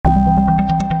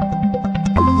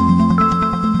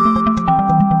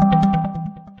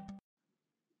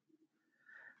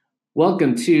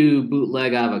Welcome to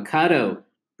Bootleg Avocado,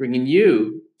 bringing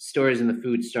you stories in the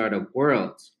food startup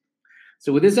world.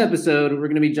 So with this episode, we're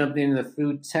going to be jumping into the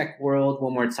food tech world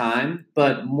one more time,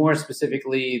 but more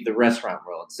specifically, the restaurant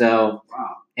world. So,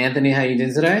 Wow. Anthony, how you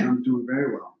doing today? I'm doing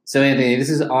very well. So, Anthony,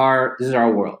 this is our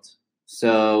world.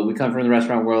 So we come from the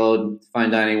restaurant world,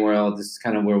 fine dining world. This is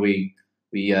kind of where we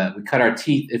cut our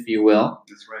teeth, if you will.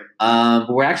 That's right.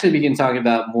 But we're actually beginning talking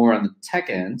about more on the tech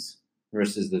end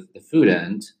versus the food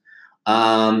end.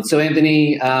 So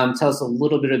Anthony, tell us a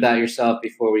little bit about yourself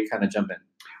before we kind of jump in.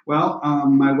 Well,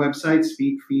 my website,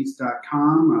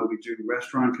 speakfeast.com. We do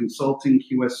restaurant consulting,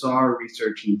 QSR,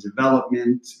 research and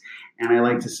development. And I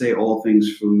like to say all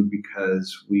things food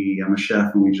because I'm a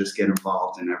chef and we just get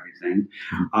involved in everything.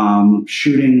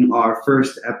 Shooting our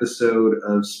first episode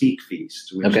of Speak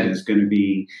Feast, which is going to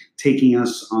be taking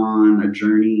us on a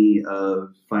journey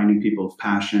of finding people's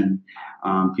passion,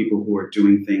 people who are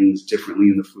doing things differently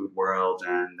in the food world,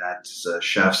 and that's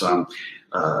chefs,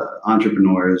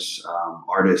 entrepreneurs,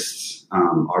 artists.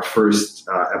 Our first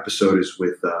episode is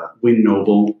with Win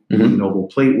Noble, Win Noble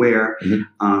Plateware.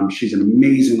 She's an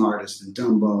amazing artist in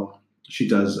Dumbo. She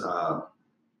does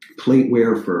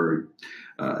plateware for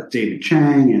David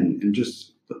Chang and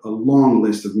just a long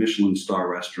list of Michelin star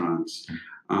restaurants.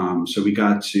 So we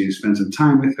got to spend some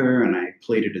time with her, and I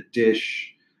plated a dish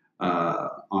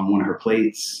on one of her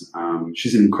plates.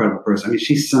 She's an incredible person. I mean,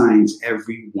 she signs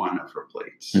every one of her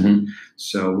plates.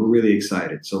 So we're really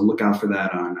excited. So look out for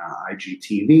that on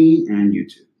IGTV and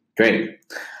YouTube. Great.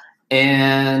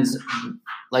 And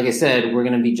like I said, we're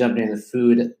going to be jumping in the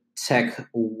food tech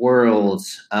world,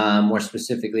 more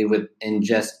specifically with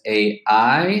Ingest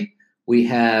AI. We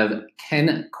have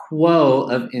Ken Kuo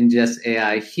of Ingest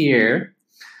AI here.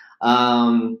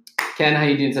 Ken, how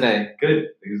you doing today? Good.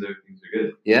 Things are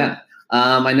good. Yeah.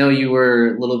 I know you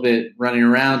were a little bit running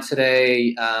around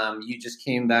today. You just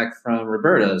came back from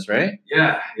Roberta's, right?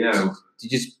 Yeah. Did you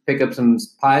just pick up some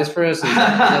pies for us? Is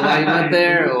that why you went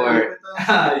there? Or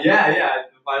Yeah.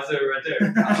 The pies are right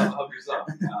there. Help yourself.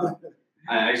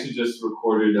 I actually just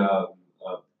recorded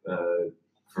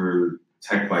for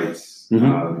Tech Bites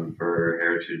for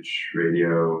Heritage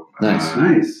Radio.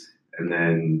 Nice. And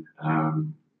then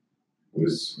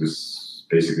was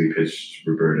basically pitched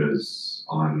Roberta's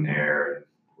on air.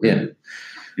 Yeah.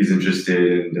 He's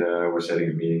interested, and we're setting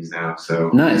up meetings now. So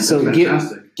nice. So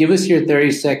give us your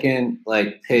 30-second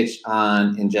pitch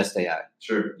on Ingest AI.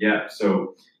 Sure. Yeah.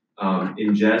 So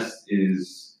Ingest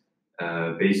is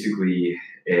basically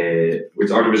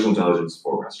it's artificial intelligence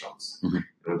for restaurants. And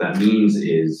what that means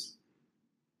is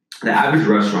the average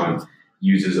restaurant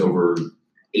uses over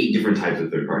 8 different types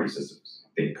of third-party systems.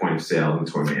 Think point of sale,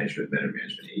 inventory management, vendor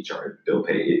management, HR, bill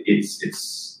pay.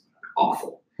 It's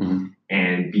awful.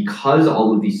 And because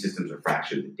all of these systems are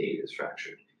fractured, the data is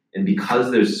fractured. And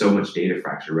because there's so much data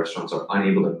fractured, restaurants are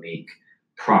unable to make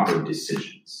proper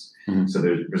decisions. So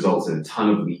there results in a ton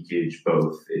of leakage,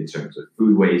 both in terms of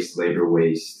food waste, labor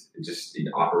waste, just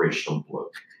in operational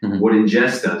bloat. What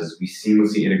Ingest does is we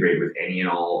seamlessly integrate with any and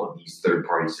all of these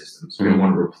third-party systems. We don't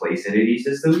want to replace any of these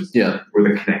systems. We're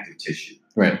the connective tissue.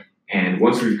 Right. And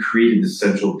once we've created this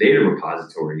central data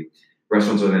repository,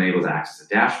 restaurants are then able to access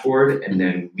the dashboard, and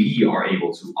then we are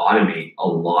able to automate a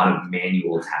lot of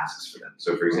manual tasks for them.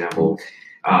 So, for example,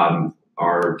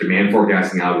 our demand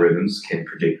forecasting algorithms can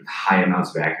predict with high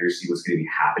amounts of accuracy what's going to be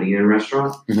happening in a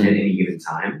restaurant at any given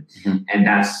time. And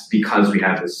that's because we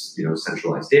have this,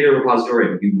 centralized data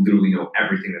repository, and we literally know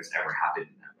everything that's ever happened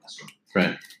in that restaurant.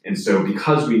 Right. And so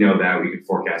because we know that, we can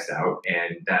forecast out,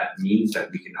 and that means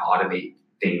that we can automate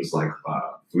things like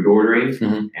food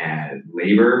ordering and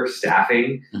labor,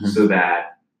 staffing, so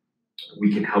that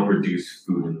we can help reduce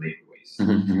food and labor waste.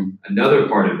 Another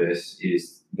part of this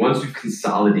is once we've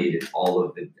consolidated all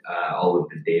of the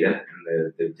data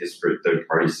and the disparate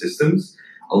third-party systems,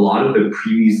 a lot of the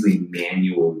previously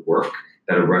manual work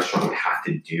that a restaurant would have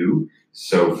to do.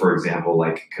 So, for example,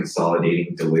 like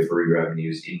consolidating delivery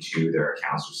revenues into their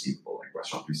accounts receivable, like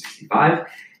Restaurant 365,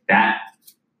 that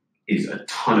is a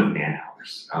ton of man hours.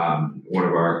 One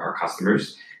of our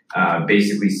customers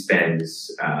basically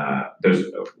spends, there's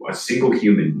a single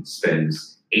human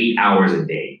spends 8 hours a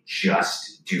day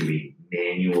just doing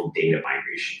manual data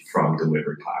migration from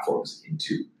delivery platforms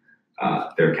into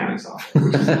their accounting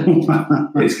software.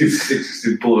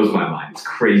 It blows my mind. It's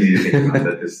crazy to think about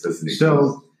that this doesn't exist.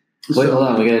 So wait, hold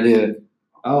on. We got to do it.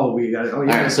 We got it. All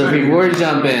right, so before we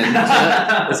jump in,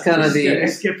 it's kind of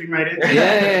skipping right in.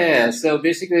 Yeah. So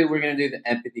basically, we're going to do the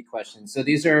empathy questions. So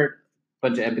these are a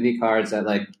bunch of empathy cards that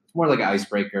more like an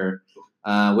icebreaker.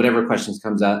 Whatever questions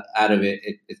comes out of it,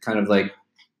 it's kind of like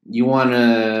you want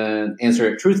to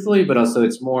answer it truthfully, but also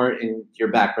it's more in your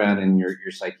background and your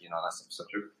psyche and all that stuff. So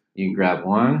you can grab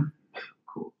one.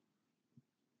 Cool.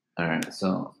 All right,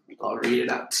 so I'll read it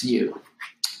out to you.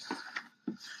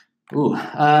 Ooh,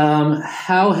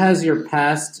 how has your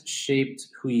past shaped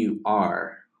who you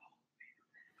are?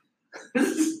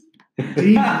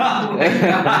 Deep.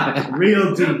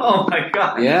 Real deep. Oh my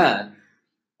god. Yeah.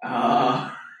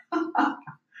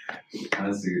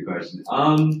 That's a good question.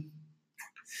 I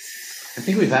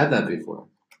think we've had that before.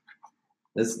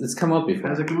 It's come up before.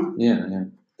 Has it come up? Yeah.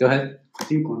 Go ahead.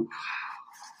 Deep one.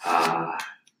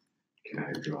 Can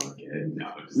I draw again?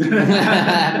 No.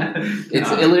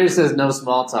 It literally says no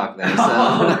small talk there. So.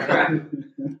 Oh, crap.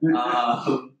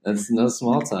 That's no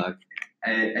small talk.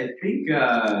 I think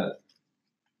that's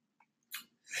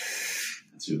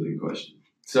a really good question.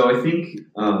 So I think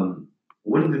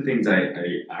one of the things I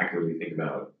actively think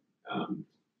about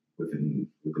within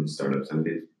startups, and I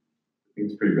think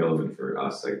it's pretty relevant for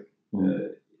us, like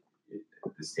at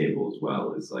this table as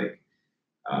well, is like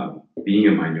being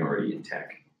a minority in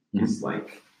tech is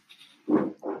like.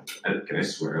 Can I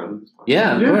swear on this podcast?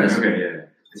 Yeah, of course. Okay, yeah.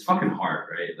 It's fucking hard,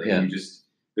 right? Like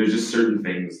there's just certain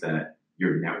things that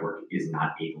your network is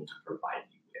not able to provide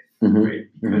you with, right?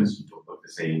 Because you don't look the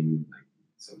same. Like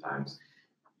sometimes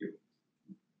there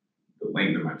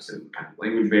might be some kind of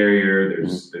language barrier.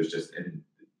 There's just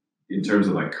in terms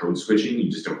of like code switching,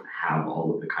 you just don't have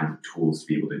all of the kinds of tools to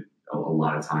be able to a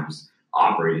lot of times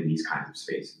operate in these kinds of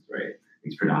spaces, right?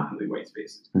 These predominantly white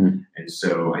spaces. And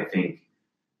so I think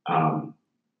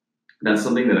that's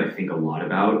something that I think a lot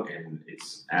about, and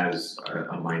it's as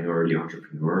a minority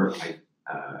entrepreneur,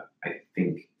 I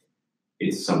think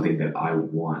it's something that I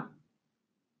want,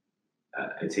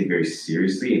 I take very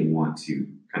seriously and want to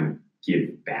kind of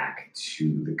give back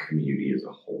to the community as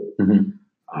a whole.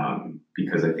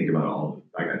 Because I think about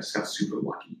I just got super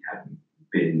lucky having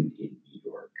been in New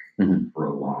York for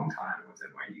a long time. I was at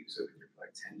NYU, so I've been here for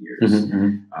like 10 years.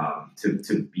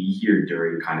 To be here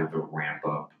during kind of the ramp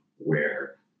up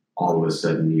where all of a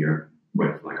sudden New York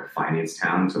went from like a finance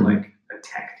town to like a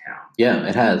tech town. Yeah,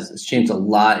 it has. It's changed a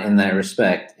lot in that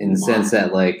respect, in the sense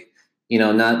that like,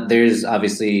 there's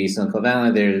obviously Silicon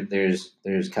Valley,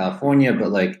 there's California,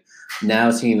 but like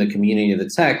now seeing the community of the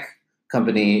tech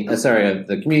company,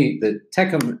 the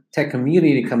tech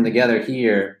community come together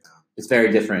here, it's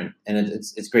very different, and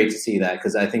it's great to see that,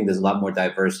 because I think there's a lot more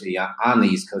diversity on the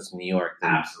East Coast of New York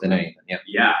than anything.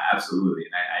 Yeah, absolutely.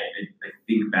 And I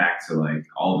think back to like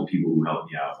all the people who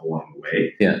helped me out along the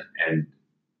way. Yeah, and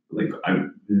like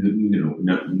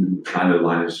neither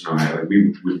Linus nor I, like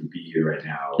we wouldn't be here right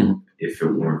now if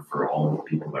it weren't for all of the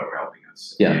people that were helping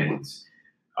us. Yeah, and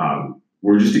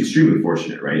we're just extremely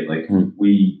fortunate, right? Like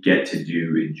we get to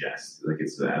do Ingest. Like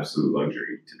it's an absolute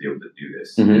luxury to be able to do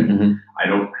this. I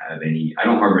don't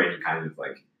harbor any kind of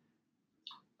like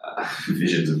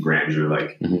visions of grandeur.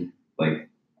 Like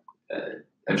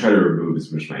I try to remove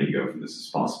as much of my ego from this as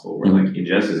possible. Where like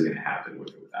Ingest is going to happen with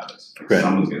or without us. Like,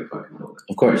 someone's going to fucking build it.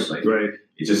 Of course. Like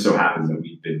it just so happens that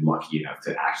we've been lucky enough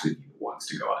to actually be the ones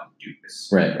to go out and do this.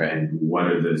 Right. And what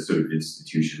are the sort of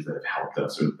institutions that have helped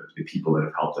us, or the people that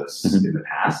have helped us in the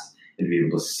past, and be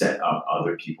able to set up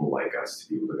other people like us to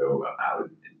be able to go out and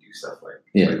do stuff like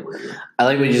we're doing. I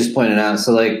like what you just pointed out.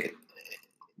 So like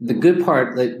the good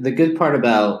part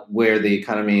about where the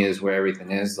economy is, where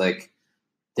everything is, like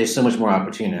there's so much more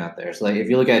opportunity out there. So like if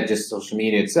you look at just social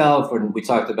media itself, or we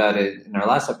talked about it in our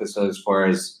last episode, as far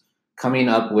as coming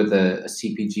up with a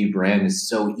CPG brand is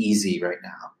so easy right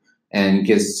now, and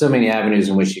gives so many avenues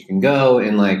in which you can go.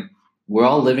 And like we're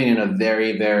all living in a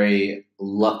very, very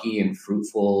lucky and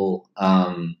fruitful,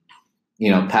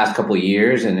 past couple of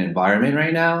years and environment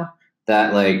right now,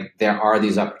 that like there are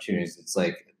these opportunities. It's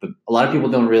like, but a lot of people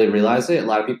don't really realize it. A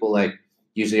lot of people like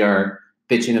usually are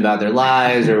bitching about their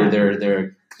lives or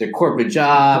their corporate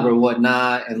job or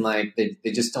whatnot, and like they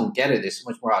just don't get it. There's so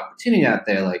much more opportunity out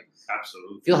there. Like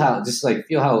absolutely feel how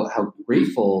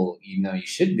grateful you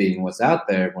should be in what's out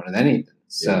there more than anything.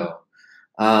 So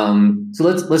so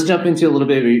let's jump into a little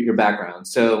bit of your background.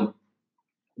 So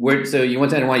you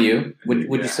went to NYU. What'd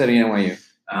you study at NYU?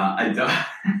 I don't.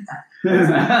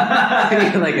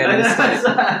 Like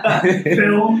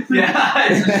film.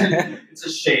 Yeah, it's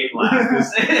a shame laugh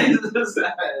because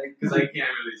I can't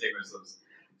really take myself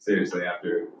seriously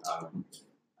after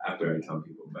I tell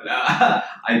people. But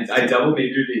I double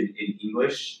majored in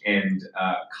English and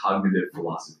cognitive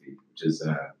philosophy, which is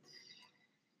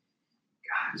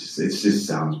it just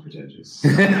sounds pretentious.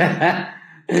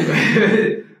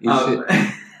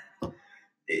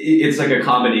 It's like a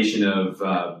combination of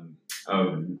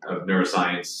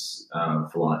neuroscience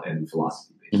and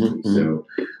philosophy, basically. So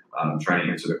trying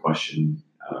to answer the question,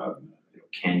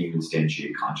 can you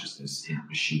instantiate consciousness in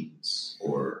machines?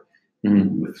 Or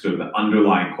with sort of the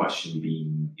underlying question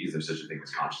being, is there such a thing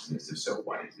as consciousness? If so,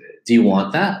 what is it? Do you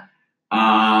want that?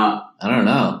 I don't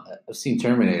know. I've seen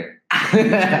Terminator. No,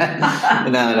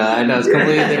 I know it's a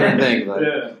completely different thing, but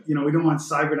we don't want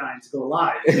Cyberdyne to go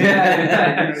live.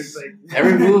 It's like,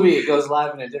 every movie it goes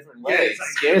live in a different way. It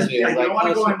scares me. I don't want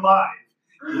to go in live.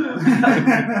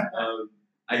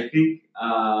 I think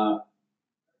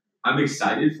I'm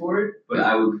excited for it, but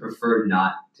I would prefer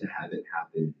not to have it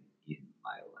happen in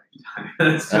my lifetime.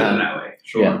 Let's put it that way.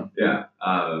 Sure. Yeah.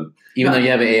 Even though you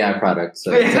have an AI product,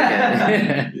 so it's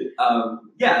okay.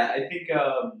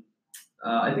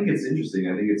 I think it's interesting.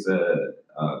 I think it's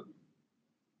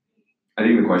I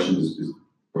think the question is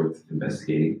worth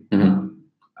investigating.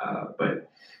 But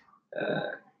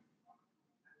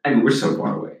I mean, we're so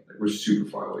far away. Like, we're super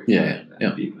far away from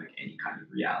that being like any kind of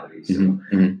reality. So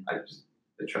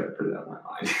I try to put it out of my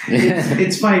mind.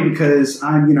 It's funny because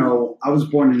I was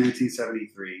born in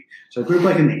 1973, so I grew up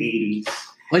like in the 80s.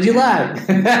 Why'd you laugh?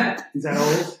 Is that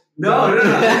old? No.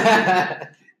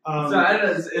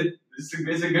 It's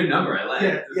a good number. I like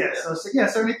it. So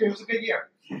 73 was a good year.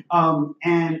 And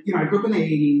I grew up in the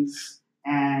 80s,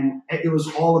 and it was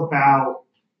all about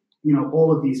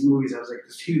all of these movies. I was like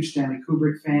this huge Stanley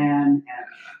Kubrick fan, and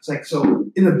it's like, so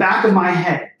in the back of my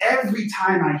head, every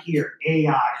time I hear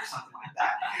AI or something like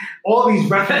that, all these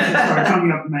references start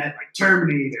coming up in my head, like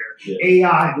Terminator,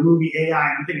 AI, the movie AI,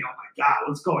 and I'm thinking, oh my God,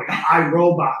 what's going on?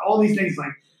 iRobot, all these things,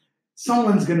 like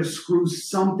someone's going to screw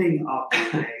something up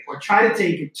today or try to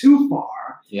take it too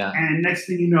far, and next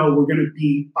thing you know, we're going to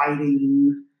be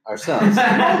fighting ourselves.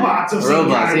 Robots of some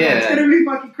kind. It's going to be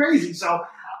fucking crazy. So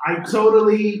I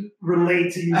totally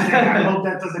relate to you saying, I hope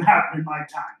that doesn't happen in my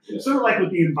time. Sort of like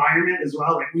with the environment as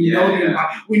well. Like we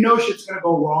know shit's gonna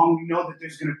go wrong. We know that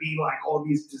there's gonna be like all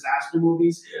these disaster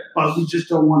movies, but we just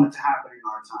don't want it to happen in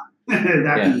our time.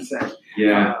 That being said,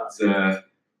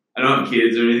 I don't have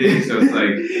kids or anything, so it's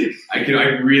like I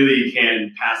really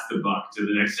can pass the buck to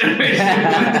the next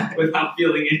generation without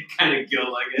feeling any kind of guilt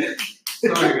like it.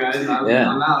 Sorry, guys.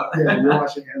 I'm out. You're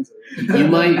washing hands. You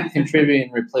might contribute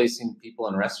in replacing people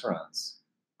in restaurants.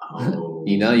 Oh.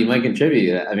 You might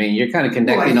contribute. I mean, you're kind of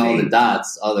connecting all the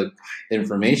dots, all the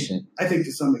information. I think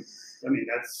to some extent, I mean,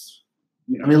 that's,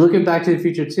 I mean, look at Back to the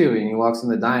Future 2, and he walks in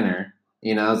the diner.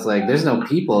 It's like there's no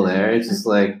people there. It's just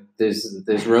like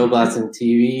there's robots and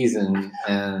TVs and.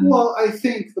 Well, I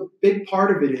think the big part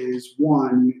of it is,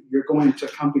 one, you're going to a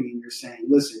company and you're saying,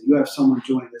 listen, you have someone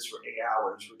doing this for 8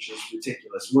 hours, which is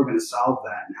ridiculous. We're going to solve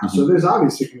that now. So there's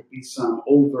obviously going to be some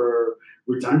over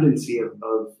redundancy of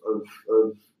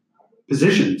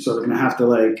positions. So they're going to have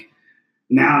to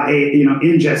now,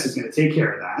 ingest is going to take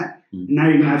care of that. And now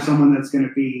you're going to have someone that's going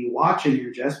to be watching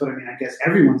ingest. But I mean, I guess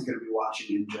everyone's going to be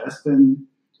watching ingest, and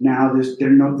now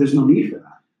there's no need for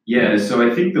that. Yeah, so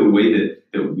I think the way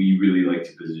that we really like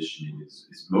to position it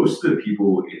is most of the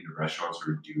people in the restaurants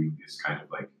who are doing this kind of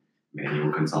like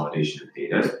manual consolidation of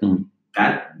data,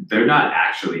 that they're not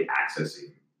actually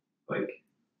accessing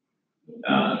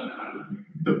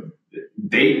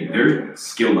their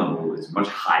skill level is much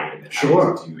higher than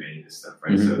having to do any of this stuff,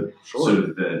 right? So sort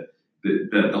of the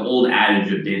old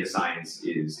adage of data science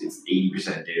is it's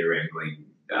 80% data wrangling,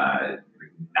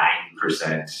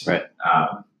 90%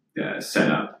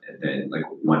 setup, and then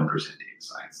 1% data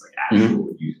science,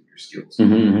 actual using your skills.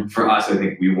 For us, I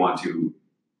think we want to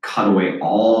cut away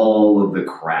all of the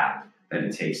crap that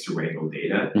it takes to wrangle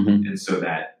data, and so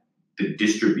that the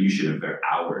distribution of their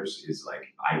hours is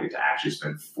I get to actually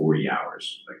spend 40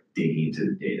 hours digging into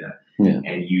the data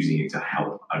and using it to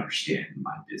help understand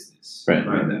my business,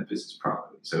 run that business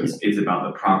properly. So it's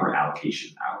about the proper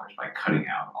allocation of hours by cutting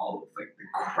out all of the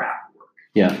crap work.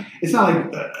 Yeah, it's not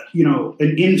like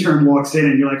an intern walks in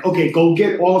and you're like, okay, go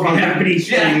get all of our revenue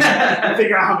streams and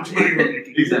figure out how much money we're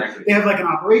making. Exactly. They have an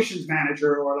operations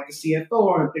manager or a CFO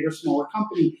or a bigger, smaller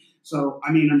company. So,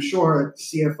 I mean, I'm sure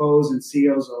CFOs and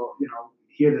CEOs will,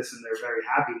 hear this and they're very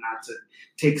happy not to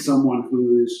take someone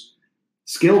whose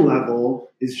skill level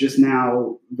is just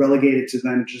now relegated to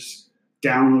them just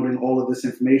downloading all of this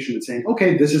information and saying,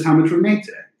 okay, this is how much we made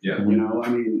today. Yeah. I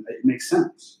mean, it makes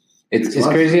sense. It's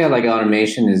crazy how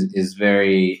automation is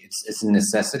very, it's a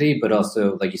necessity, but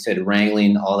also, like you said,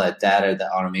 wrangling all that data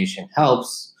that automation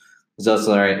helps. It's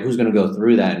also, all right, who's going to go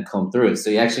through that and comb through it?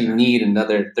 So you actually need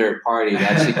another third party to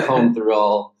actually comb through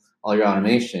all your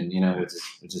automation,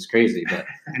 which is crazy.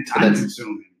 And time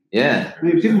consuming. Yeah. I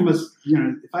mean, people must,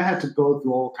 if I had to go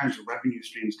through all kinds of revenue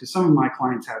streams, because some of my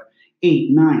clients have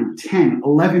 8, 9, 10,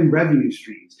 11 revenue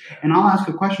streams. And I'll ask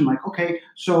a question like, okay,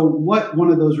 so what one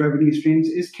of those revenue streams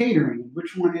is catering?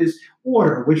 Which one is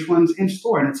order? Which one's in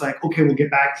store? And it's like, okay, we'll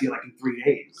get back to you like in 3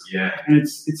 days. Yeah. And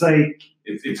it's like,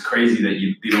 it's crazy that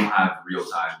you don't have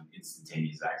real-time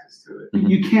instantaneous access to it.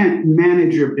 You can't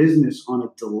manage your business on a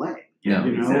delay. Yeah,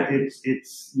 you know, exactly.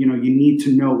 it's you know, you need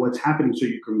to know what's happening so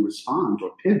you can respond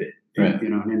or pivot, Right. you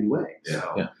know, in any way. Yeah.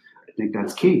 So Yeah. I think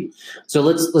that's key. So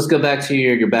let's go back to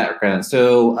your background.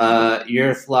 So you're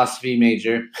a philosophy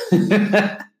major.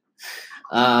 You're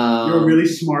a really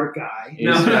smart guy.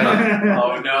 You're No. smart.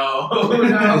 Oh no. Oh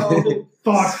no.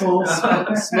 Thoughtful.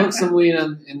 Smoked some weed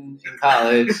in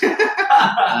college.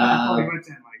 Oh, you went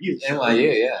to NYU.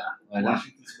 NYU, yeah. Why not?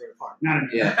 Washington Square Park. Not in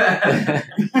Yeah.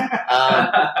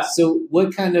 So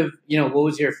what kind of, what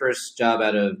was your first job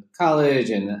out of college,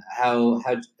 and how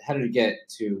did you get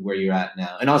to where you're at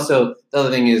now? And also the other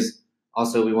thing is,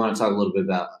 we want to talk a little bit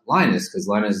about Linus, because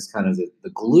Linus is kind of the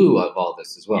glue of all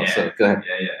this as well. Yeah. So go ahead.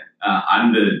 Yeah.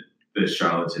 I'm the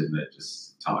charlatan that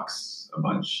just talks a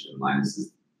bunch, and Linus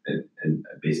is, and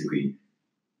basically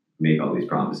make all these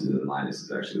promises, and Linus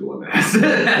is actually the one that has to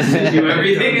do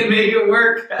everything and make it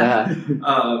work. No,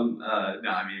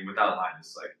 I mean, without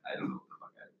Linus, like, I don't know what the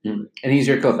fuck I'd do. And he's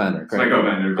your co-founder, It's my correct?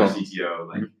 co-founder, Cool. my CTO.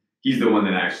 Like, he's the one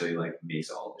that actually like makes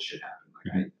all the shit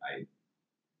happen. Like,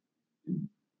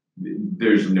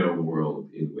 there's no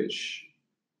world in which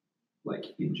like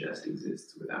Ingest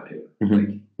exists without him.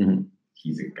 Like,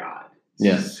 he's a god. He's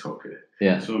Yeah. so good.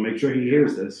 Yeah. So make sure he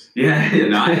hears this. Yeah,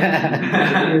 no,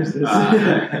 Hears this.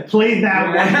 Play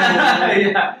that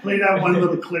yeah. play that one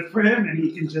little clip for him, and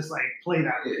he can just like play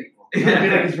that with people. That'll be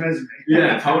like his resume.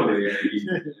 Yeah, totally. I mean,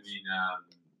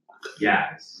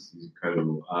 yeah, it's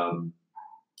incredible.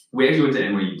 We actually went to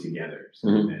NYU together,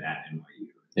 so we met at NYU.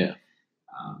 Yeah.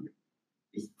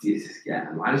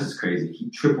 Linus is crazy. He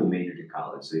triple majored in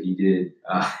college, so he did.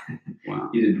 Wow.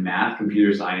 He did math,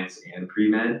 computer science, and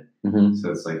pre-med. Mm-hmm. So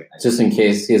it's like Just in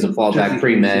case he has a fallback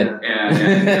pre-med.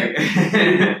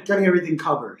 yeah. Getting everything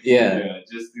covered. Yeah.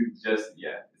 Just it's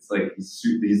like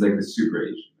he's like the super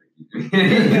Asian.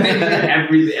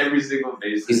 every single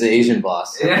basis. He's the Asian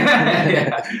boss.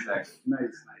 yeah, exactly.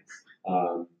 Nice.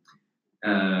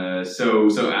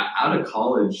 So out of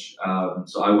college,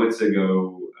 so I went to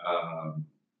go.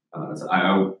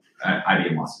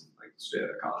 IBM Watson, like straight out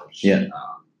of college. Yeah.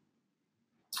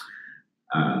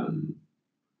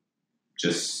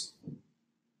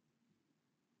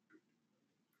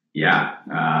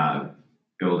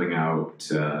 Building out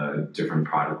different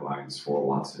product lines for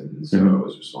Watson. So I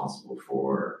was responsible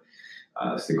for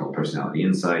this thing called Personality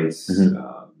Insights, this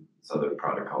other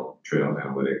product called Trade-off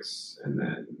Analytics, and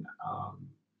then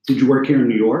Did you work here in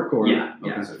New York or? yeah,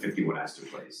 Okay. so 51 Astor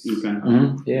Place. Okay.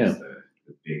 Yeah.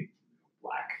 The big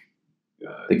black.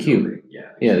 The cube. building.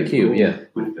 Yeah. The cube. Yeah.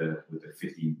 With the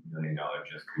 $50 million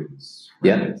Jeff Koons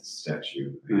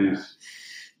statue. Nice.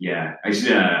 Yeah.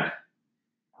 Actually,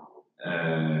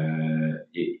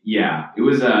 it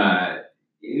was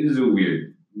a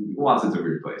weird. Watson's a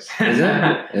weird place. Is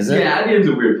it? Yeah, IBM's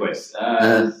a weird place.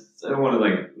 I don't want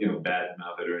to bad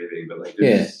mouth it or anything, but like,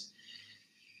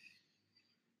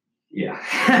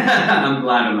 I'm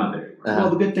glad I'm not there anymore. Well,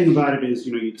 the good thing about it is,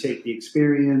 you take the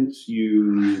experience. I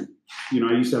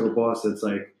used to have a boss that's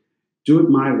like, do it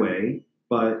my way,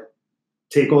 but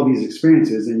take all these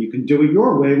experiences and you can do it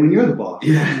your way when you're the boss.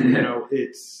 Yeah. And,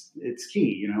 it's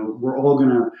key. We're all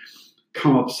gonna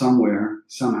come up somewhere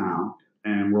somehow,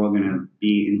 and we're all gonna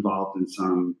be involved in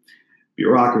some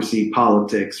bureaucracy,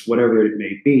 politics, whatever it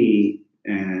may be,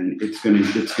 and it's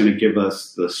gonna give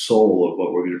us the soul of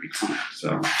what we're gonna become.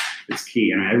 So it's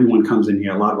key. And everyone comes in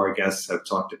here. A lot of our guests have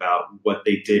talked about what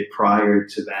they did prior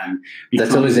to them.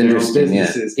 That's always interesting.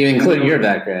 Yeah, even including your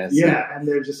background. Yeah, and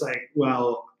they're just like,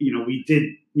 well, we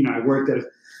did. I worked at a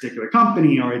particular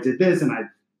company, or I did this, and I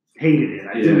hated it.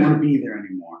 I didn't want to be there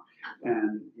anymore.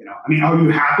 And are you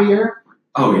happier?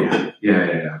 Oh yeah,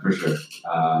 for sure.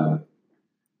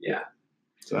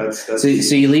 So that's So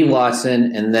you leave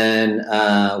Watson, and then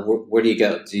where do you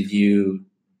go?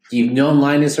 You've known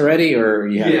Linus already, or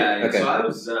you have? Yeah. Okay. So I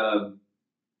was.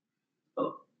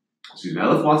 I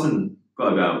left Watson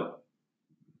probably about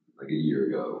like a year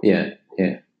ago. Yeah. A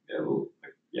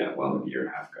year and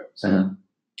a half ago. So. Uh-huh.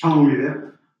 How long were you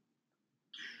there?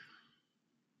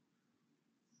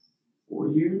 4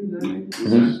 years, I think.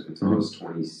 Mhm. Until I was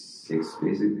 26,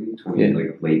 basically. Yeah.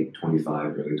 Like late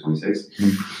 25, early 26.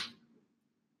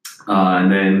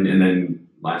 And then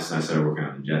Linus and I started working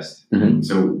on Ingest. Mhm.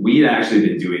 So we had actually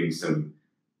been doing some.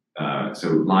 So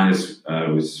Linus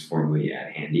was formerly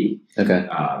at Handy. Okay.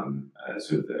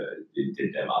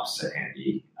 Did DevOps at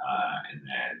Handy, and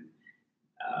then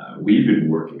we've been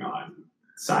working on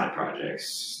side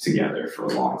projects together for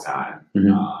a long time.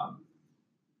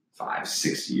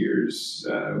 5-6 years.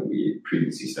 We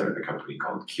previously started a company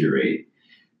called Curate,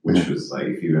 which was like,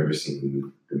 if you've ever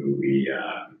seen the movie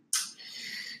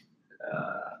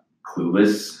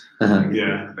Clueless,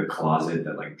 the closet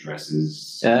that like dresses.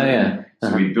 So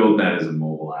we built that as a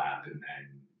mobile app, and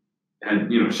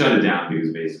then shut it down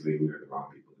because basically we were the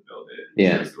wrong people to build it.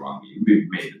 Yeah, it was the wrong. We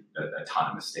made a ton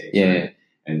of mistakes. Yeah, right? yeah.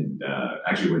 And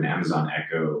actually, when Amazon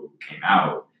Echo came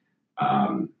out,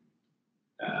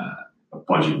 a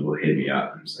bunch of people hit me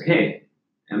up and was like, "Hey,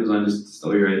 Amazon just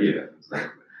stole your idea." I was like,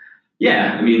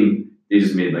 "Yeah, I mean, they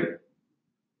just made like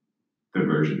the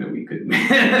version that we couldn't."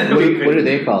 What do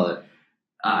they call it?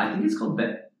 I think it's called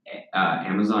the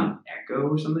Amazon Echo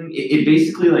or something. It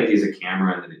basically like is a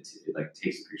camera, and then it like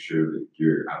takes a picture of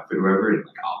your outfit or whatever, and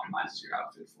like optimizes your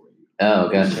outfit for you. Oh,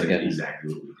 gotcha. Like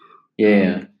exactly what we did.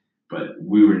 Yeah. But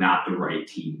we were not the right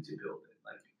team to build it.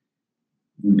 Like,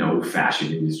 no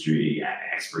fashion industry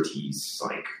expertise,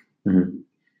 like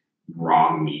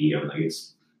wrong medium. Like,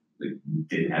 it's like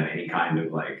didn't have any kind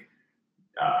of like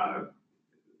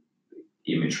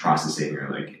image processing or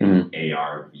like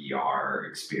AR, VR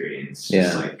experience.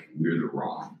 Just like we're the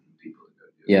wrong people to go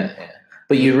do it. Yeah.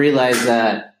 But you realize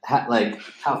that,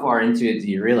 how far into it do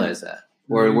you realize that?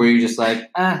 Or were you just like,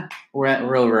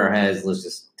 we're over our heads, let's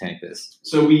just tank this?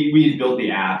 So we had built the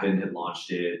app and had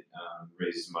launched it,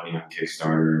 raised money on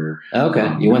Kickstarter.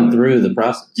 Okay, you went through the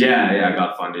process. Yeah, I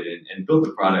got funded and built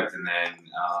the product, and then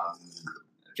I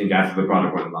think after the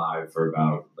product went live for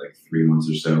about like 3 months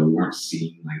or so, we weren't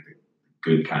seeing like the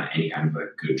good any kind of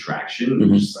like good traction.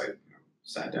 We just like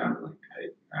sat down and like, hey,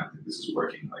 I don't think this is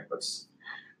working. Like, let's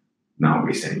not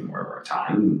waste any more of our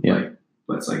time. Like,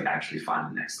 let's like actually find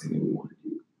the next thing that we want to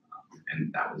do,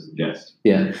 and that was Ingest.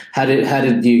 Yeah. How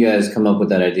did you guys come up with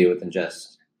that idea with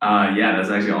Ingest? That's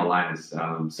actually all Linus.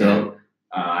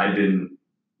 I've been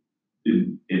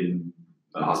in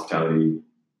hospitality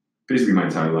basically my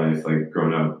entire life, like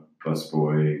growing up,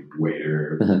 busboy,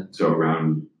 waiter, so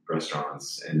around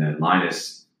restaurants, and then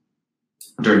Linus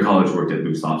during college worked at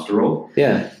Luke's Lobster Roll.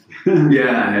 Yeah,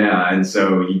 and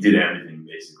so he did everything.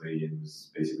 Basically, he was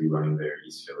basically running their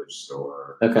East Village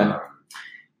store. Okay.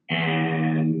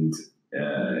 And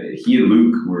he and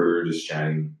Luke were just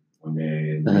chatting one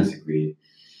day, and basically,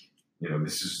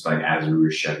 this is like as we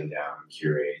were shutting down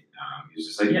Curate, he was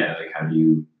just like, "Yeah, like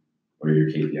what are your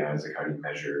KPIs? Like, how do you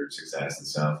measure success and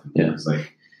stuff?" And he was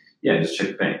like, "Yeah, just check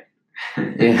the bank."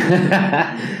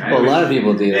 Well, a lot of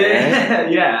people do that,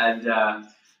 right?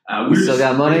 And we still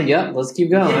got money. Yep, let's keep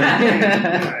going.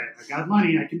 I got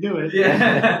money. I can do it.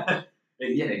 Yeah,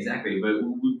 exactly. But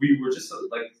we were just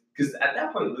like, because at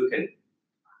that point, Luke had,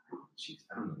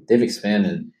 I don't know. They've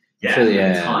expanded. A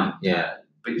ton. Yeah.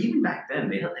 But even back then, I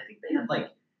think they had like,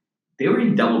 they were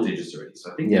in double digits already.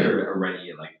 So I think they were already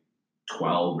at like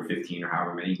 12 or 15 or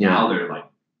however many. Yeah. Now they're like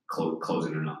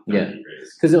closing it up. Yeah.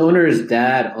 Because the owner's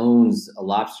dad owns a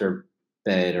lobster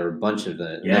bed or a bunch of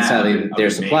it. And that's how their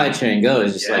supply chain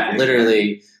goes. Just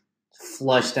literally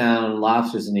flush down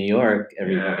lobsters in New York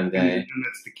every fucking day. And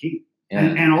that's the key. Yeah.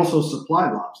 And also supply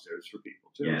lobsters for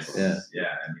people too. Yes. So.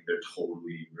 Yeah. I mean, they're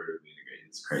totally vertically integrated.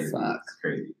 It's crazy. Fuck. It's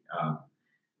crazy.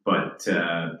 But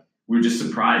we're just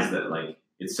surprised that like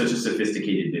it's such a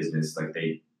sophisticated business. Like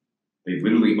they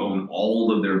literally own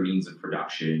all of their means of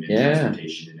production and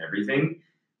transportation and everything,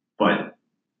 but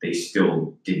they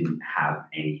still didn't have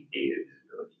any data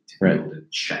visibility to be able to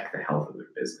check the health of their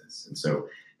business. And so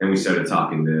then we started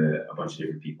talking to a bunch of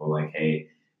different people, like, hey,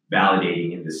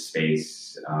 validating in this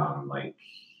space, like,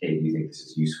 hey, do you think this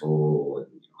is useful? And,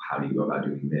 how do you go about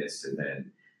doing this? And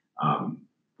then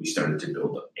we started to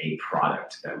build a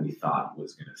product that we thought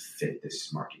was going to fit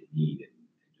this market need. And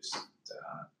just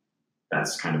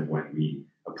that's kind of when we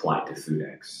applied to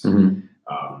FoodX.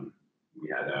 We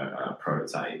had a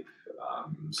prototype,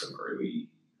 some early,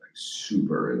 like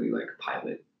super early, like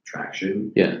pilot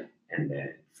traction. Yeah. And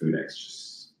then FoodX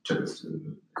just took us to the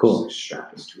moon. Cool. Just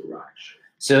strapped us to a rocket ship.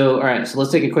 So, all right. So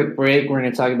let's take a quick break. We're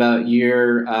going to talk about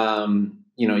your,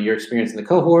 your experience in the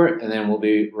cohort, and then we'll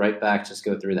be right back. Just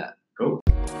go through that. Cool.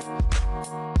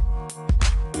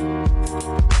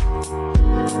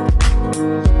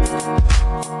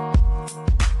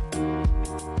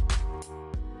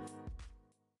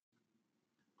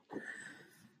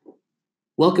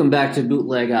 Welcome back to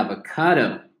Bootleg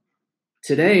Avocado.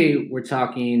 Today, we're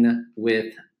talking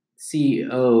with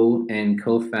CEO and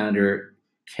co-founder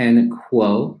Ken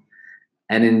Kuo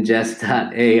at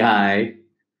Ingest.ai.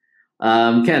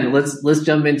 Ken, let's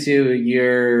jump into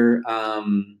your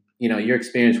your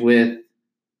experience with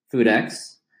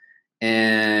FoodX,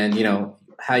 and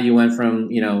how you went from,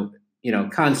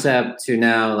 concept to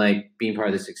now like being part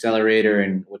of this accelerator,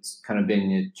 and what's kind of been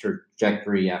your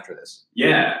trajectory after this.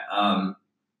 Yeah. I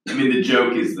mean, the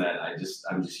joke is that I'm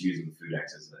just using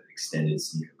FoodX as an extended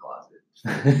sneaker closet.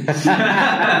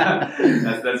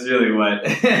 that's really what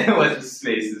what the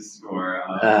space is for.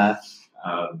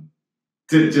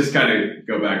 To just kind of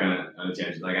go back on a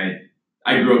tangent, like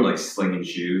I grew up like slinging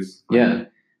shoes. Yeah.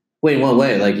 Wait, what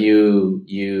way? Like you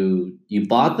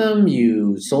bought them,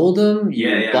 you sold them,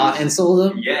 bought and sold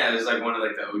them. Yeah, it was like one of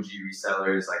like the OG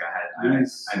resellers. Like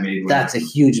I made. That's a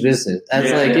huge business. That's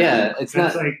it's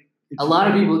That's not like a lot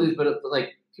of people do, but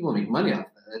like people make money off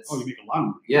that. You make a lot of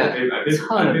money. Yeah, I've been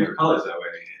for colors that way.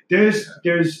 There's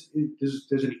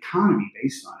an economy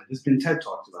based on it. There's been TED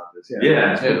Talks about this.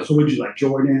 Yeah. So would you like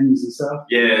Jordans and stuff?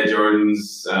 Yeah,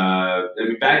 Jordans. I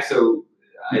mean, back so.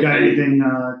 You got anything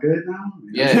good now?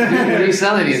 Yeah. What are you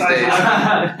selling these days?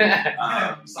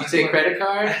 You take credit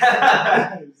card?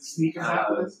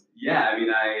 Sneakers. Yeah, I mean,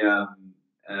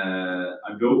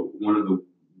 I built one of the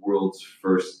world's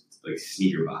first like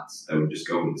sneaker bots that would just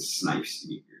go and snipe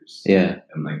sneakers. Yeah.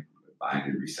 And like buying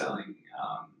and reselling.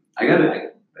 I got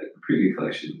a pretty good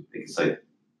collection. I think it's like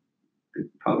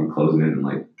probably closing in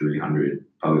like 300,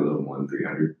 probably a little more than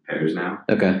 300 pairs now.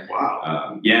 Okay.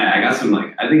 Wow. Yeah, I got some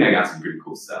I think I got some pretty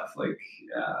cool stuff. Like,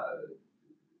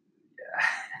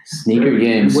 Sneaker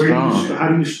game strong. How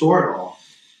do you store it all?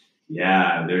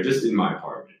 Yeah, they're just in my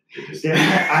apartment.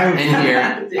 I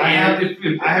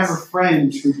have a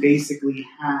friend who basically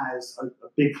has a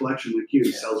big collection like you.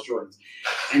 He sells Jordans,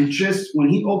 and just when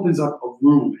he opens up a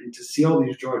room and to see all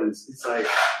these Jordans,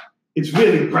 it's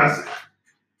really impressive.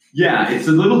 Yeah, it's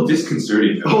a little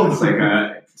disconcerting though. It's like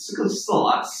it's just a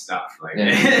lot of stuff. Like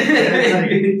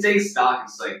it takes stock.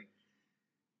 It's like,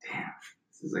 damn,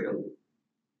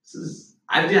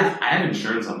 I have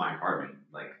insurance on my apartment,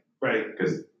 like right,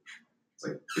 because it's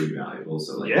like pretty valuable.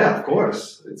 So like, yeah, of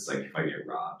course. It's like if I get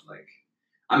robbed, like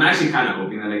I'm actually kind of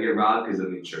hoping that I get robbed because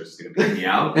then the insurance is going to pay me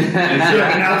out. And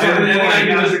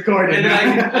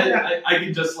I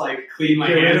can just like clean my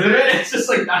hands of it. It's just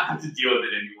like not have to deal with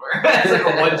it anymore. It's like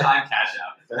a one-time cash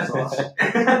out. That's awesome.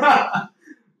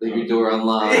 Leave your door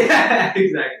unlocked. Yeah,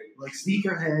 exactly. Like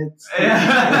sneakerheads.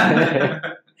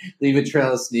 Leave a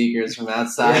trail of sneakers from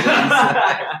outside.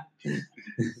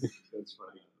 That's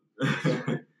funny.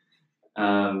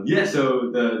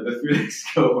 So the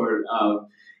 3X cohort,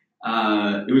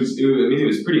 it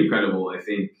was pretty incredible. I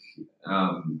think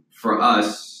for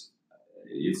us,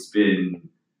 it's been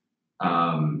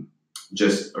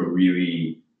just a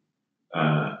really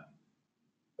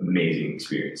amazing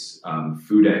experience.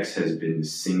 FoodX has been the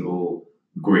single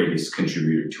greatest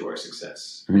contributor to our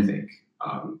success. I think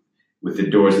with the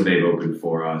doors that they've opened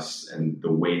for us and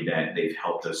the way that they've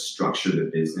helped us structure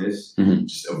the business,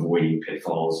 just avoiding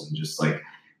pitfalls and just like,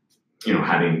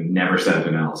 having never set up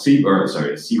an LLC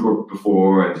a C Corp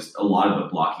before, and just a lot of the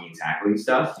blocking and tackling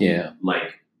stuff. Yeah.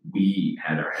 Like we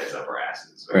had our heads up our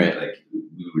asses. Right? Like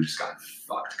we would just gotten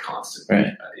fucked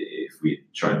constantly if we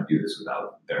tried to do this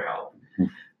without their help.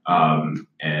 And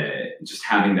just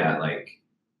having that like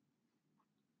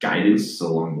guidance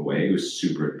along the way was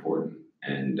super important.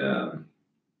 And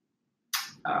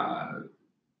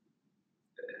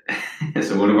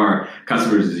so one of our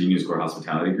customers is Union Square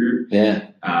Hospitality Group. Yeah.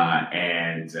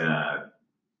 And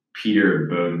Peter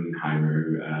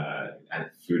Bodenheimer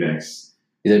at FoodX.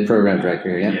 He's a program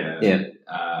director,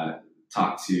 yeah.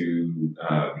 Talked to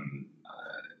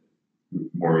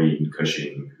Maureen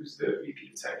Cushing, who's the VP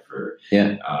of Tech for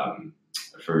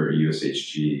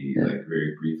USHG, like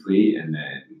very briefly, and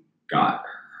then got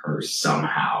her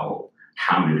somehow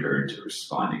hounded her into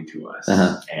responding to us,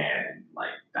 and like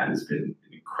that has been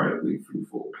an incredibly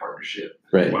fruitful partnership,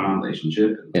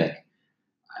 relationship, and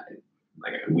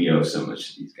we owe so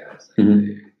much to these guys. Like,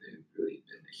 they've really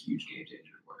been a huge game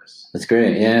changer for us. That's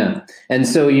great, yeah. And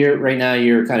so you're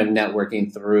kind of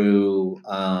networking through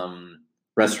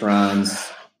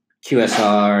restaurants,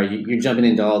 QSR. You're jumping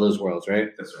into all those worlds,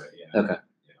 right? That's right. Yeah. Okay.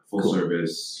 Yeah. Full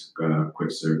service,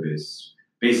 quick service.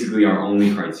 Basically, our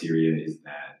only criteria is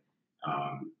that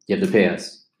you have to pay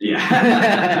us.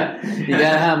 Yeah. You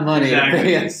gotta have money to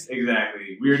pay us.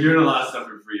 Exactly. We were doing a lot of stuff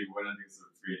for free, but we're not doing stuff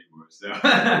for free anymore. So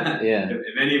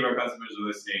if any of our customers are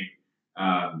listening,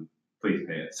 please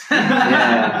pay us.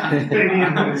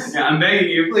 I'm begging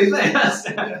you, please pay us.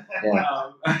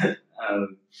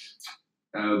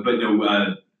 But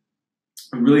no,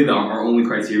 really our only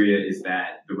criteria is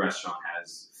that the restaurant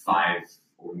has 5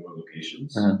 or more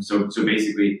locations. So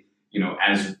basically,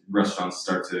 as restaurants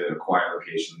start to acquire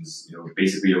locations,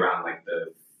 basically around like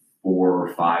the 4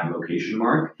 or 5 location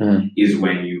mark is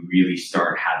when you really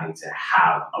start having to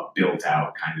have a built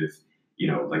out kind of,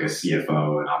 like a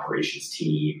CFO, an operations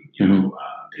team,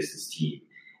 business team.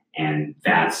 And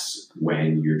that's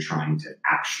when you're trying to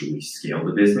actually scale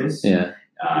the business in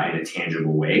a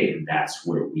tangible way. And that's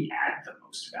where we add the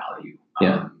most value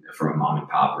for a mom and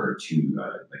pop or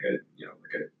like a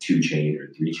 2 chain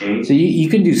or 3 chain. So you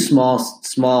can do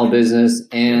small business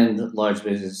and large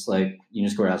business like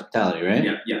Unisquare Hospitality, right?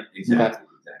 Yeah, exactly.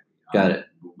 Okay. Got it.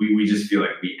 We just feel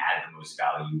like we add the most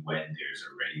value when there's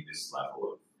already this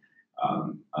level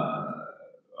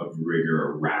of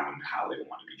rigor around how they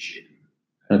want to be shaping.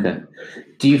 Okay.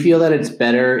 Do you feel that it's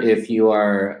better if you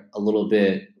are a little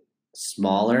bit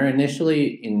smaller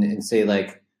initially and say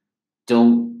like,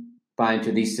 don't buy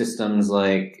into these systems?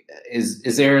 Like, is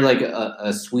there like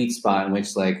a sweet spot in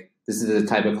which like, this is the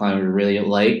type of client we really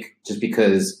like just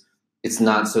because it's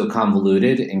not so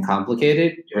convoluted and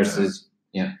complicated versus,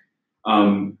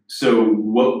 so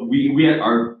what we had,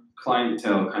 our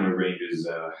clientele kind of ranges,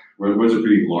 was a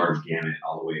pretty large gamut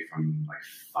all the way from like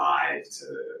 5 to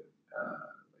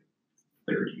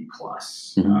 30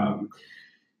 plus.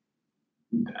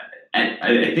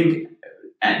 I think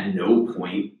at no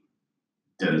point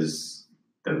does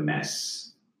the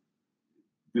mess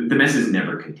is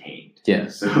never contained. Yeah.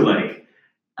 So like,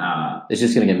 it's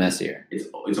just going to get messier. It's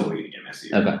only going to get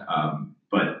messier. Okay.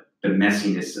 But the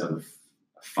messiness of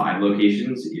 5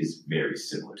 locations is very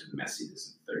similar to the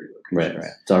messiness of 30 locations. Right.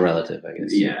 It's all relative, I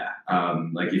guess. Yeah.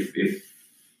 Like if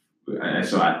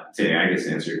so I guess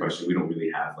to answer your question, we don't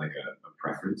really have like a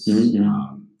preference.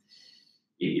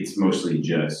 It's mostly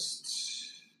just,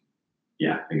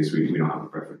 I guess we don't have a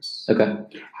preference. Okay.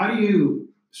 How do you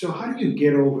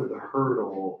get over the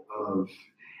hurdle of,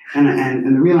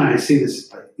 and the reason I see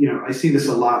this, I see this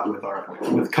a lot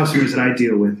with customers that I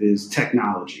deal with is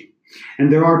technology.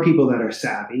 And there are people that are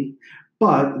savvy,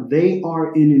 but they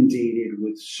are inundated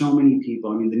with so many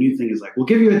people. I mean, the new thing is like, we'll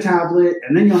give you a tablet,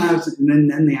 and then you'll have,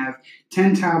 and then they have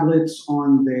 10 tablets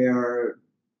on their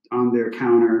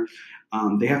counter.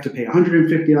 They have to pay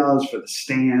 $150 for the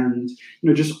stand,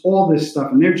 just all this stuff,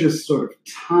 and they're just sort of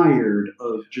tired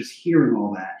of just hearing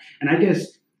all that. And I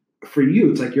guess for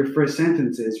you, it's like your first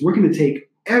sentence is, "We're going to take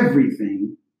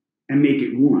everything and make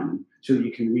it one." So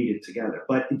you can read it together.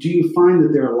 But do you find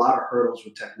that there are a lot of hurdles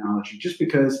with technology? Just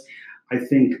because I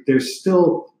think there's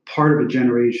still part of a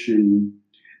generation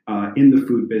in the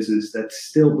food business that's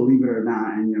still, believe it or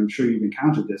not, and I'm sure you've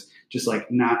encountered this, just like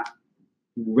not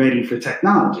ready for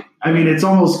technology. I mean, it's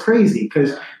almost crazy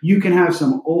because you can have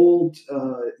some old,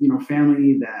 Italian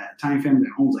family that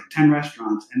owns like 10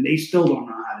 restaurants, and they still don't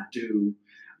know how to do,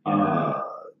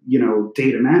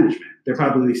 data management. They're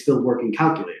probably still working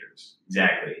calculators.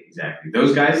 Exactly.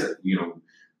 Those guys,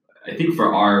 I think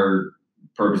for our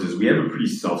purposes, we have a pretty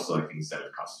self-selecting set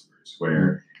of customers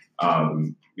where,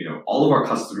 all of our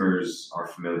customers are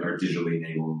digitally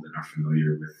enabled and are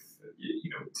familiar with,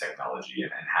 technology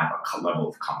and have a level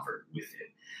of comfort with it.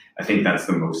 I think that's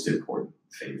the most important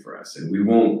thing for us. And we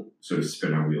won't sort of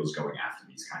spin our wheels going after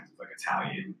these kinds of like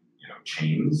Italian,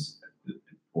 chains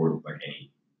or like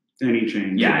any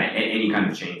chains. Yeah, any kind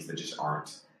of chains that just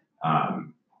aren't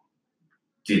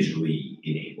digitally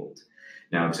enabled.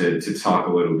 Now, to talk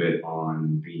a little bit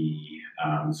on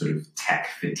the sort of tech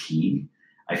fatigue,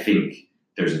 I think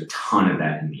there's a ton of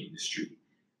that in the industry,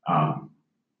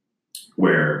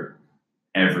 where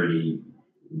every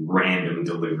random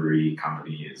delivery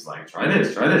company is like, try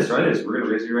this. We're going to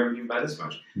raise your revenue by this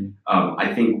much.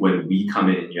 I think when we come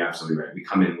in, and you're absolutely right, we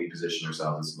come in, we position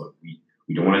ourselves as, look, we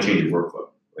don't want to change your workflow.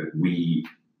 Like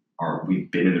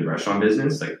we've been in the restaurant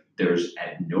business. Like there's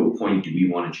at no point do we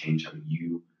want to change how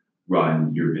you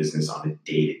run your business on a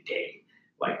day-to-day.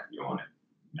 Like you don't want to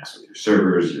mess with your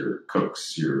servers, your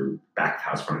cooks, your back of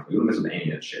house front. We don't mess with any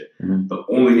of that shit. The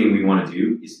only thing we want to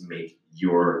do is make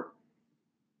your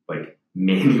like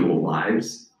manual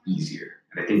lives easier.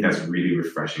 And I think that's really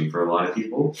refreshing for a lot of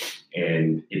people.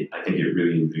 And I think it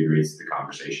really invigorates the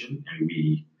conversation. And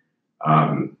we,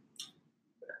 I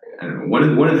don't know,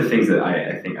 one of the things that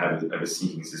I think I have a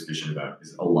sneaking suspicion about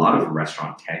is a lot of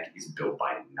restaurant tech is built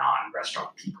by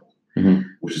non-restaurant people,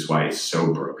 which is why it's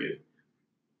so broken.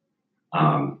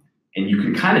 And you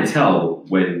can kind of tell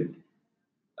when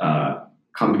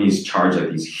companies charge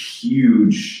like these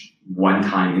huge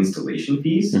one-time installation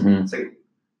fees. It's like,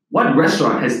 what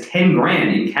restaurant has 10 grand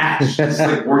in cash? It's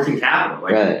like working capital.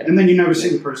 Like, Right. And then you never see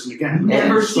the person again.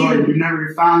 Never see them. You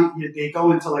never found. They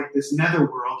go into like this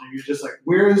netherworld, and you're just like,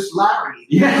 "Where's Larry?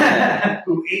 Yeah.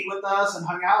 Who ate with us and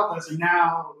hung out with us, and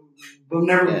now we'll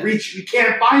never Yeah. reach. We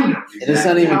can't find him." And it's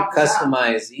not even Help us out.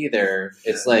 customized either.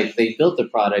 It's like they built the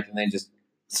product and they just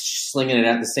slinging it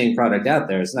out, the same product out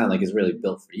there. It's not like it's really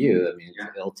built for you. I mean,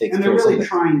 it'll take. And they're care of really something.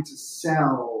 trying to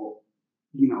sell.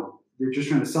 They're just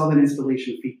trying to sell that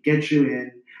installation fee, get you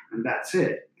in, and that's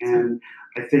it. And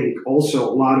I think also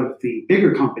a lot of the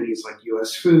bigger companies like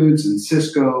US Foods and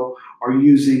Cisco are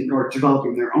using or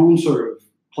developing their own sort of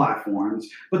platforms,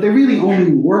 but they really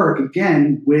only work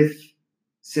again with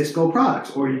Cisco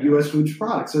products or US Foods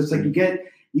products. So it's like you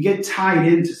get tied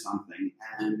into something,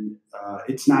 and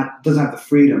doesn't have the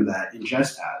freedom that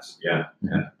Ingest has. Yeah,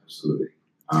 absolutely.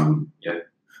 Yeah.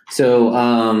 So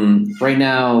right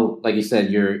now, like you said,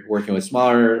 you're working with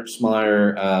smaller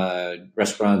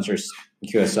restaurants or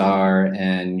QSR,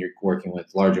 and you're working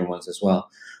with larger ones as well.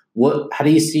 How do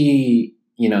you see,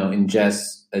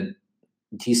 Ingest? Do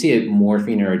you see it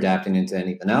morphing or adapting into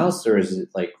anything else, or is it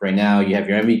like right now you have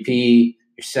your MVP,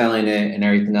 you're selling it, and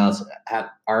everything else?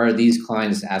 Are these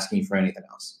clients asking you for anything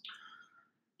else?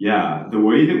 Yeah, the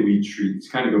way that we treat, to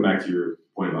kind of go back to your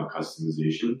point about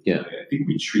customization, Yeah. I think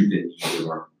we treat the needs of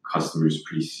our customers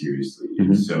pretty seriously.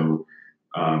 Mm-hmm. So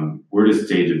we're at a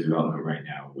stage of development right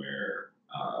now where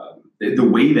the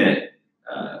way that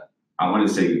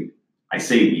I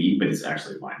say we, but it's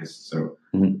actually Linus. So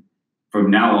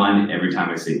from now on, every time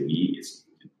I say we, it's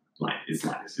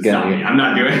Linus. It's not me. I'm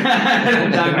not doing it.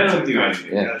 I don't do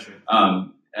anything.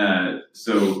 Yeah.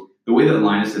 So the way that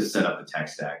Linus has set up the tech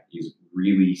stack is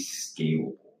really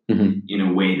scalable in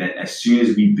a way that as soon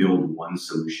as we build one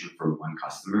solution for one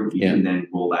customer, we can then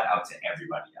roll that out to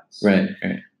everybody else. Right.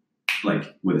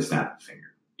 Like with a snap of the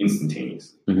finger,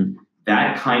 instantaneously. Mm-hmm.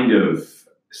 That kind of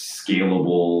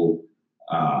scalable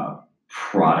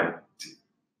product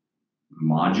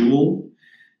module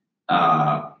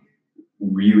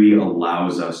really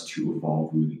allows us to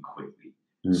evolve really quickly.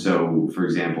 Mm-hmm. So, for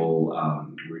example,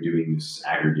 we're doing this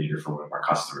aggregator for one of our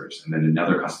customers, and then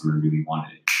another customer really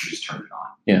wanted it. We just turned it on.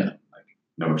 Yeah. Like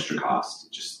no extra cost.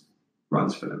 It just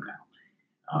runs for them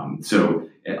now. So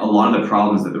a lot of the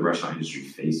problems that the restaurant industry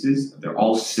faces, they're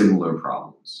all similar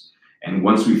problems. And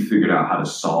once we've figured out how to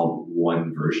solve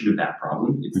one version of that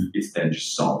problem, it's then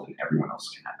just solved and everyone else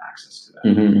can have access to that.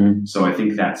 Mm-hmm. So I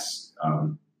think that's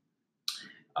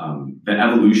the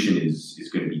evolution is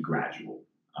going to be gradual.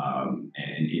 And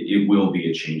it will be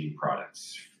a changing product.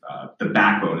 The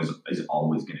backbone is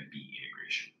always going to be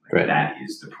integration. Like right. That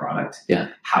is the product. Yeah.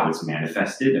 How it's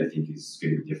manifested, I think, is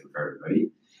going to be different for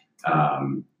everybody.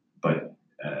 But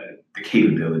the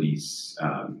capabilities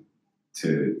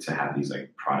to have these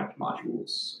like product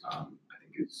modules, I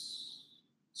think is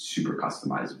super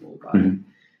customizable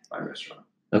by restaurant.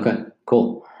 Okay,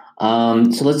 cool.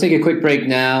 So let's take a quick break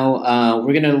now.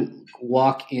 We're going to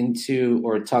walk into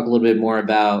or talk a little bit more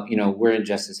about, where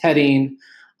Ingest is heading,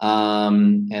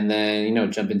 and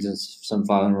then, jump into some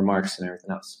following remarks and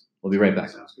everything else. We'll be right back.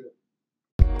 Sounds good.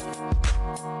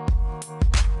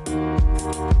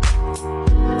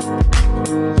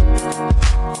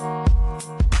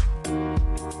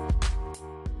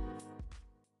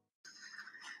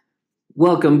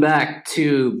 Welcome back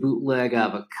to Bootleg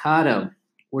Avocado.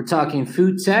 We're talking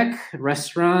food tech,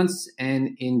 restaurants,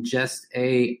 and Ingest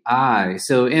AI.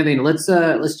 So, Anthony, let's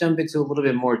jump into a little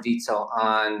bit more detail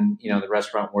on the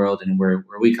restaurant world and where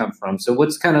we come from. So,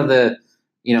 what's kind of the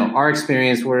our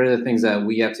experience? What are the things that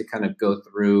we have to kind of go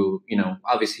through?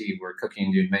 Obviously we're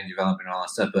cooking, doing menu development, and all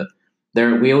that stuff, but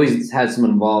we always had some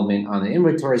involvement on the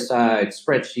inventory side,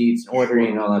 spreadsheets,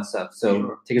 ordering, and all that stuff.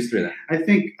 So, take us through that. I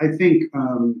think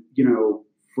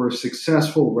for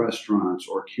successful restaurants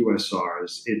or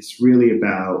QSRs, it's really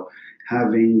about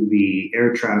having the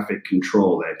air traffic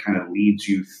control that kind of leads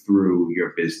you through your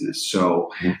business. So,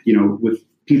 with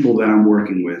people that I'm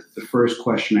working with, the first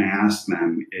question I ask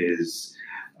them is,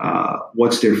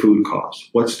 what's their food cost?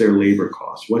 What's their labor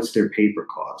cost? What's their paper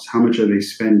cost? How much are they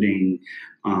spending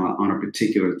on a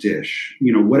particular dish?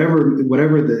 Whatever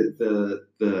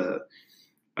the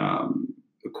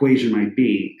equation might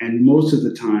be. And most of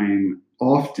the time,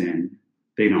 often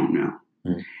they don't know.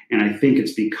 And I think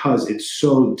it's because it's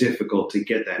so difficult to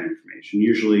get that information.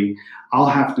 Usually I'll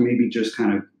have to maybe just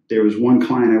there was one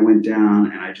client I went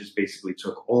down and I just basically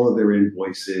took all of their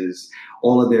invoices,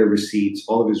 all of their receipts,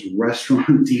 all of his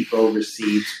Restaurant Depot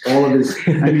receipts, all of his,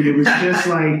 it was just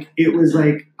like,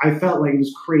 I felt like it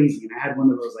was crazy. And I had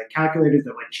one of those calculators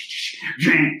that like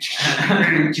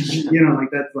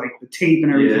that's like the tape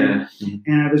and everything. Yeah.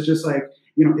 And I was just like,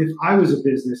 if I was a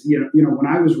business, when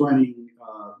I was running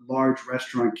large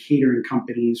restaurant catering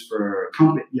companies for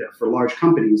large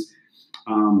companies,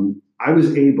 I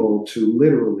was able to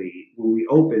literally, when we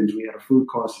opened, we had a food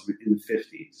cost in the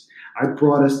 50s. I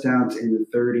brought us down to in the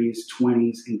 30s,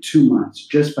 20s in 2 months,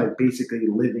 just by basically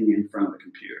living in front of the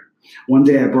computer. One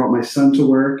day I brought my son to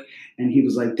work, and he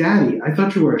was like, "Daddy, I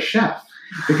thought you were a chef,"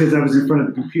 because I was in front of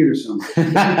the computer so much.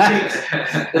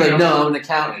 You're like, no, I'm an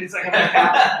accountant. It's like an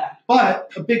accountant.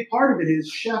 But a big part of it is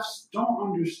chefs don't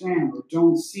understand or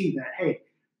don't see that, hey,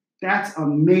 that's a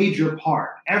major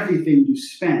part. Everything you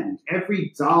spend,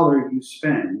 every dollar you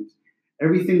spend,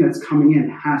 everything that's coming in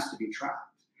has to be tracked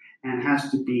and has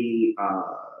to be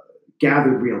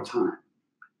gathered real time.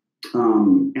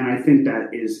 And I think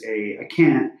that is I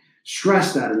can't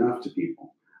stress that enough to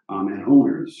people and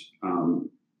owners.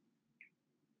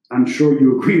 I'm sure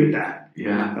you agree with that.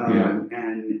 Yeah.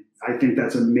 And I think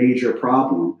that's a major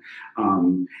problem.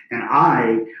 And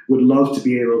I would love to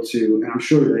be able to, and I'm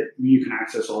sure that you can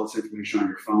access all this information on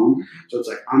your phone. So it's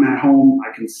like, I'm at home,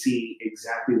 I can see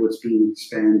exactly what's being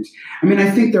spent. I mean, I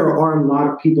think there are a lot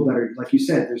of people that are, like you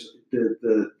said, there's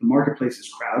the marketplace is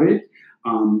crowded,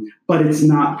 but it's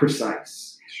not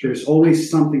precise. There's always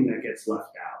something that gets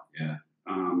left out. Yeah.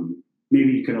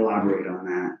 Maybe you could elaborate on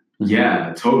that.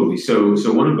 Yeah, totally. So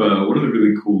one of the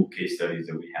really cool case studies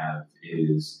that we have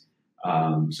is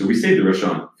so we saved the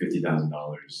restaurant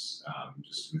 $50,000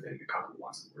 just within a couple of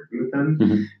months of working with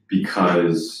them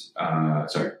because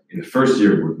in the first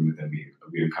year of working with them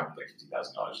we uncovered like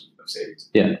 $50,000 of savings.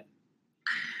 Yeah.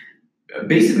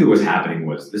 Basically, what's happening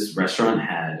was this restaurant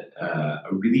had a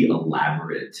really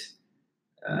elaborate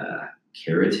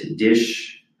carrot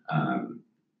dish.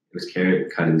 It was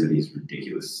carrot cut into these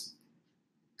ridiculous.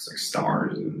 It's like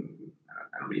stars, and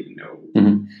I don't even know.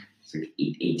 It's like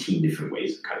 18 different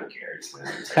ways of cutting carrots.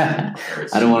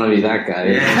 I don't want to be that guy.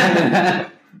 Yeah.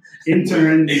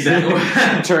 Intern. Exactly.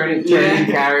 Turning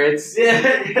carrots. Yeah,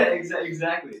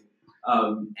 exactly.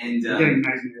 Getting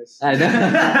nice. I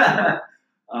know.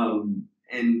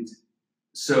 And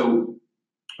so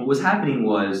what was happening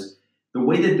was the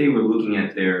way that they were looking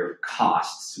at their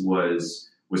costs was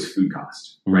food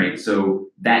cost, right? So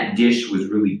that dish was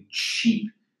really cheap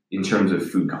in terms of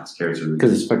food costs. Carrots are really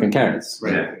Because it's fucking carrots.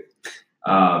 right? Exactly.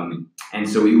 And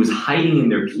so it was hiding in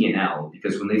their P&L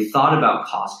because when they thought about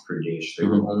cost per dish, they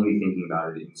were only thinking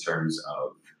about it in terms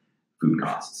of food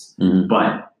costs.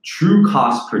 But true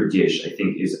cost per dish, I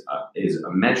think, is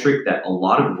a metric that a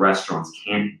lot of restaurants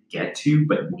can't get to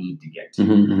but need to get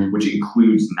to, which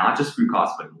includes not just food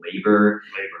costs but labor.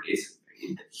 Labor is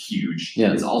huge.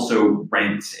 Yeah. It's also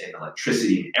rent and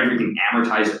electricity and everything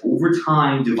amortized over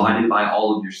time divided by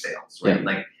all of your sales, right? Yeah.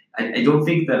 Like I don't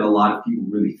think that a lot of people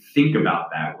really think about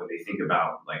that when they think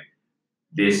about like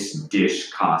this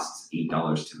dish costs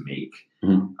 $8 to make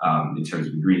in terms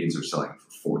of ingredients or selling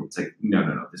for $40. It's like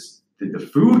no. The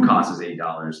food cost is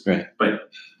 $8, right?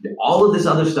 But all of this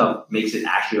other stuff makes it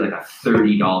actually like a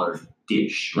 $30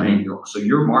 dish, right? So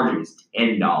your margin is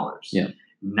 $10,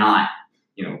 not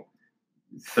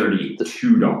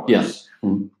 $32. Yeah.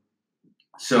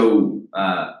 So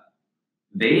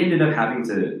they ended up having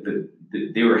to.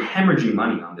 They were hemorrhaging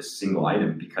money on this single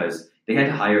item because they had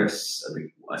to hire a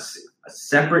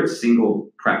separate single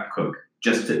prep cook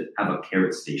just to have a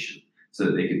carrot station so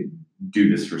that they could do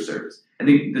this for service. I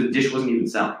think the dish wasn't even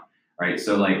selling, right?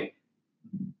 So like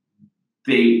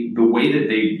the way that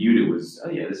they viewed it was,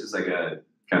 this is like a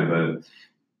kind of a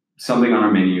something on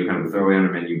our menu, kind of a throwaway on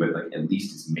our menu, but like at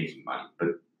least it's making money.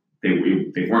 But they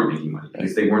weren't making money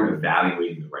because they weren't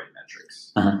evaluating the right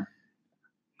metrics.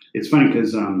 It's funny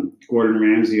because Gordon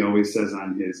Ramsay always says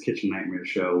on his Kitchen Nightmare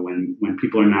show when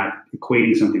people are not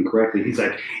equating something correctly, he's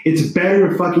like, it's better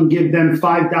to fucking give them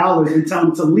 $5 and tell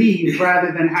them to leave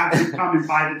rather than have them come and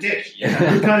buy the dish.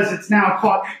 Yeah. Because it's now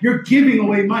you're giving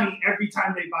away money every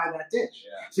time they buy that dish.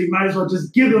 Yeah. So you might as well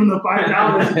just give them the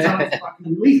 $5 and tell them to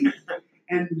fucking leave.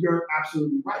 And you're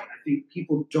absolutely right. I think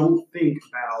people don't think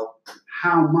about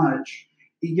how much,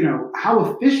 how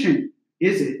efficient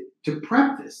is it to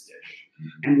prep this dish?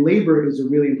 And labor is a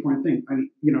really important thing. I mean,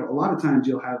 a lot of times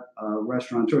you'll have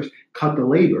restaurateurs cut the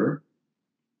labor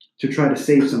to try to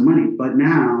save some money, but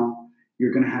now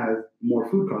you're going to have more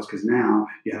food costs because now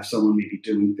you have someone maybe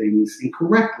doing things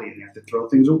incorrectly and you have to throw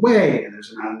things away and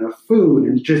there's not enough food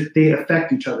and just they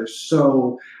affect each other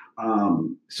so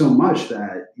much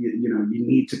that you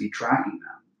need to be tracking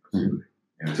them.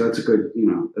 Yeah. So that's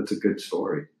a good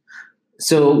story.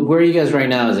 So where are you guys right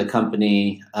now as a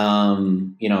company? Are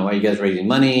you guys raising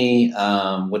money?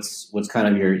 What's kind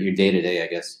of your day-to-day, I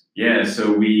guess? Yeah,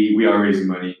 so we are raising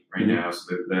money right now.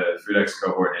 So the FoodX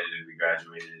cohort ended. We graduated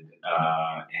graduated,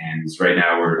 and right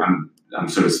now I'm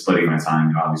sort of splitting my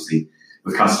time, obviously,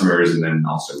 with customers and then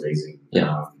also raising.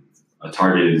 Yeah. A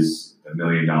target is $1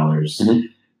 million. Mm-hmm.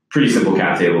 Pretty simple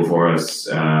cap table for us.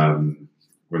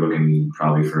 We're looking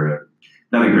probably for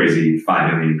nothing crazy,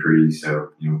 5 million pre, so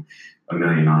 $1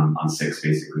 million on 6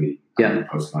 basically. Yeah.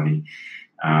 Post money.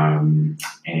 And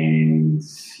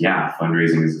yeah,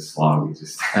 fundraising is a slog. We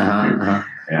just Yeah.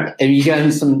 Have you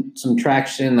gotten some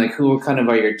traction? Like, who kind of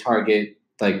are your target,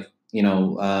 like,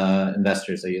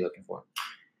 investors that you're looking for?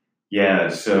 Yeah,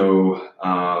 so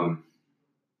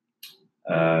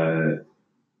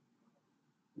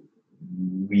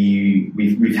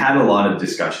we've had a lot of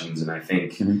discussions, and I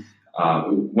think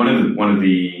one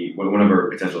of our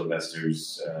potential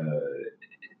investors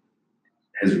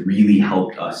has really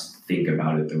helped us think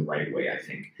about it the right way, I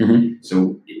think. Mm-hmm.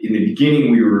 So in the beginning,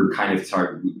 we were kind of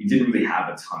we didn't really have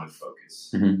a ton of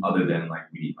focus other than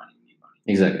like, we need money.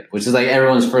 Exactly. Which is like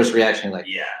everyone's first reaction, like,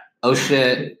 yeah, oh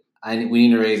shit, we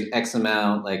need to raise X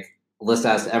amount, like, let's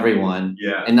ask everyone,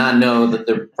 yeah, and not know that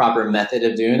the proper method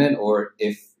of doing it, or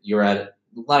if you're at a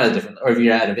lot of different, or if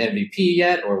you're at an MVP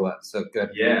yet, or what. So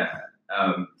good. Yeah.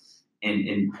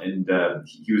 And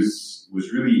he was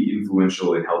really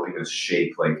influential in helping us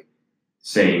shape, like,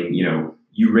 saying,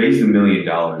 you raised $1 million,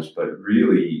 but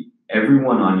really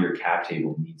everyone on your cap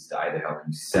table needs to either help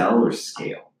you sell or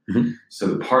scale. Mm-hmm. So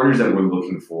the partners that we're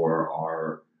looking for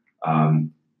are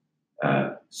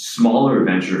smaller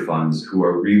venture funds who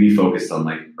are really focused on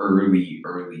like early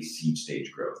seed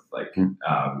stage growth. Like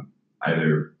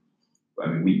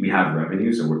we have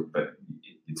revenue, but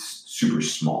it's super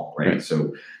small, right?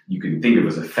 So you can think of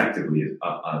us effectively think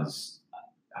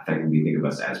of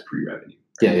us as pre-revenue.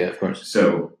 Right? Yeah, of course.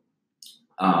 So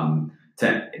to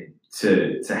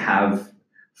have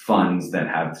funds that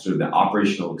have sort of the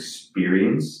operational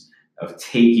experience of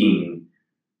taking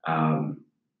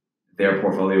their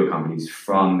portfolio companies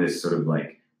from this sort of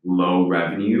like low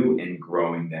revenue and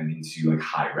growing them into like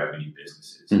high revenue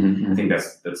businesses. Mm-hmm. I think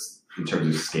that's in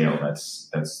terms of scale, that's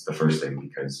the first thing,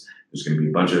 because there's going to be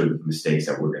a bunch of mistakes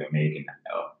that we're going to make, and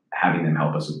having them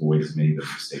help us avoid as many of those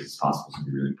mistakes as possible is going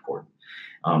to be really important.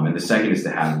 And the second is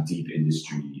to have deep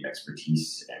industry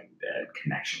expertise and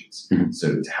connections. Mm-hmm.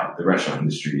 So to help the restaurant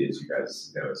industry, as you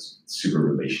guys know, is super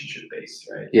relationship based,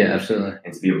 right? Yeah, absolutely.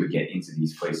 And to be able to get into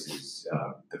these places,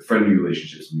 the friendly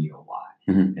relationships mean a lot.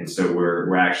 Mm-hmm. And so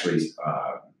we're actually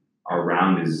our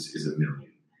round is $1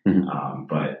 million, mm-hmm.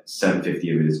 But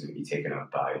 $750 of it is going to be taken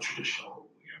up by traditional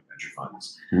venture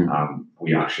funds. Mm-hmm.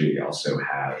 We actually also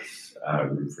have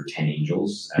room for 10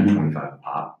 angels at $25 a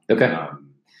pop. Okay.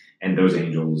 And those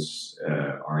angels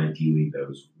are ideally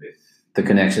those with the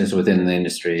connections within the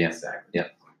industry. Yeah. Exactly. Yeah.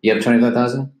 You have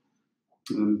 25,000?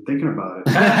 I'm thinking about it.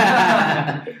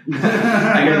 I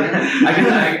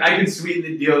can sweeten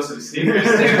the deal some sneakers.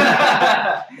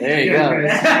 There you go.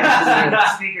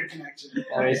 Sneaker connection.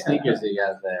 How many sneakers do you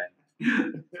got there?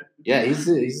 Yeah, he's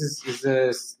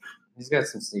got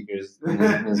some sneakers in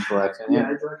his collection. Yeah,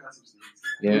 I got some sneakers.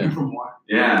 Yeah. From what?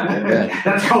 Yeah.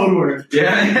 That's code word.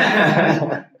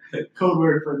 Yeah. Code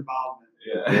word for involvement.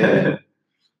 Yeah.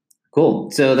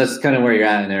 Cool. So that's kind of where you're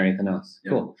at and everything else.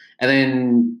 Yep. Cool. And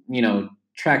then,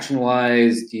 traction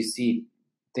wise, do you see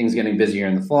things getting busier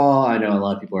in the fall? I know a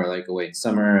lot of people are like away in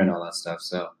summer and all that stuff.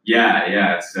 So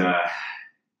yeah, it's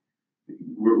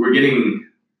we're getting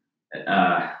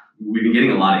we've been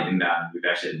getting a lot of inbound. We've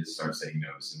actually had to start saying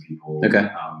no to some people. Okay.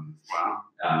 Wow.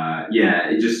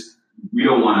 We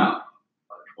don't want to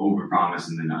overpromise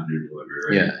and then underdeliver.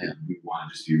 Right? Yeah. We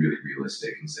want to just be really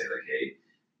realistic and say like, hey,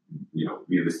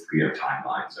 realistically, our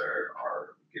timelines are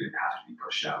going to have to be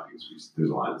pushed out because there's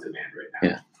a lot of demand right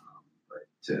now.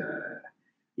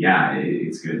 Yeah.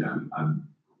 It's good. I'm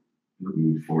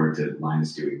looking forward to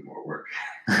Linus doing more work.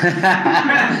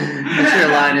 I'm sure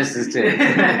Linus is too.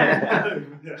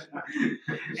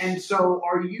 And so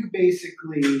are you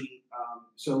basically,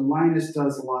 so Linus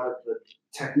does a lot of the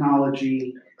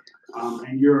technology,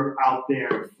 and you're out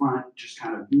there front just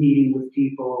kind of meeting with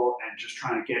people and just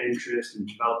trying to get interest and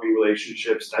developing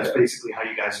relationships. That's basically how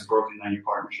you guys have broken down your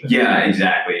partnership. Yeah,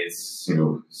 exactly. It's,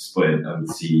 split of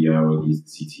the CEO, the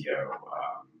CTO.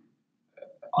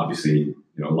 Obviously,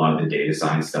 a lot of the data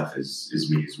science stuff is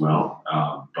me as well.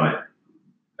 But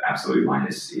absolutely,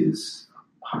 Linus is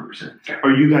 100%.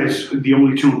 Are you guys the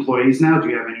only 2 employees now? Do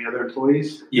you have any other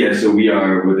employees? Yeah, so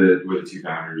we're the 2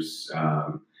 founders.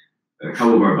 A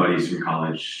couple of our buddies from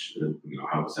college,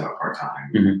 help us out part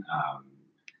time. Mm-hmm.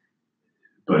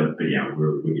 But yeah,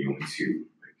 we're the only 2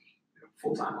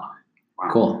 full time on it. Wow.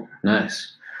 Cool,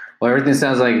 nice. Well, everything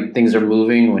sounds like things are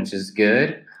moving, which is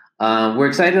good. we're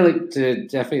excited to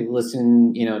definitely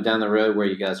listen, down the road where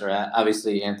you guys are at.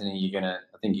 Obviously, Anthony, I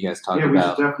think you guys talked about. Yeah, we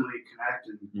should definitely connect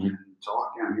and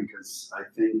talk, because I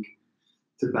think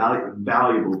it's a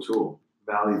valuable tool.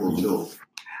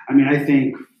 I mean, I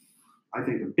think a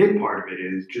big part of it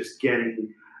is just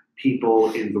getting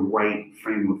people in the right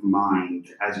frame of mind.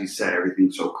 As you said,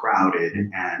 everything's so crowded,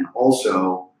 and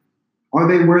also, are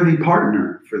they a worthy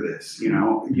partner for this? You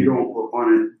don't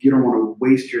want to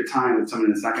waste your time with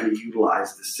someone that's not going to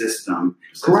utilize the system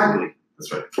correctly.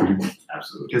 That's right.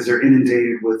 Absolutely. Because they're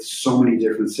inundated with so many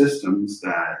different systems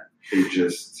that they're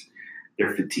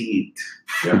fatigued.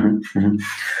 Yeah. Mm-hmm.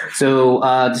 So,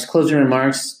 just closing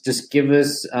remarks. Just give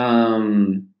us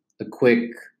a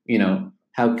quick,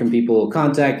 how can people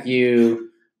contact you?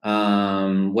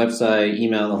 Website,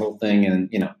 email, the whole thing, and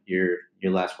your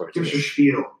last words. Give us your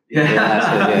spiel.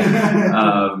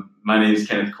 Yeah. My name is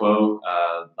Kenneth Kuo.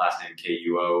 Last name Kuo.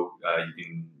 You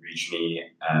can reach me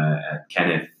at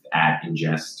Kenneth at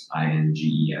ingest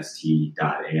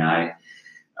ingest.ai.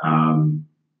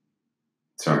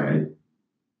 Sorry.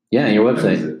 Yeah, your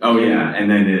website. Oh yeah, and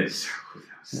then it's.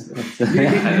 You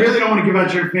really don't want to give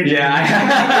out your opinion.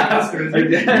 Yeah.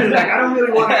 You're like, I don't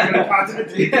really want to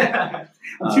contact you. I'm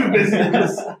too busy with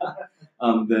this.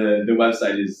 The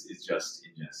website is just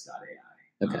ingest.ai.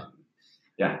 Okay.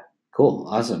 Yeah. Cool.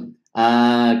 Awesome.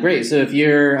 Great. So if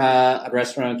you're a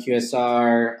restaurant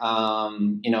QSR,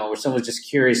 or someone's just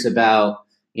curious about,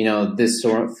 this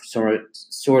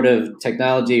sort of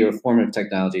technology or form of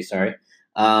technology,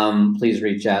 please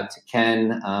reach out to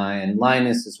Ken and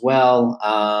Linus as well.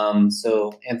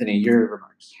 So Anthony, your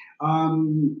remarks.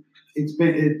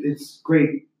 It's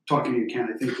great talking to you, Ken.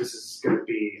 I think this is going to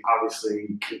be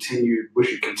obviously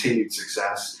continued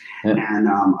success. Yeah. And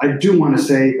I do want to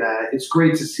say that it's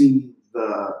great to see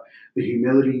the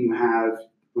humility you have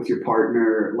with your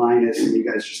partner, Linus, and you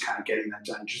guys just kind of getting that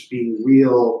done, just being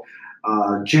real,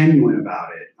 genuine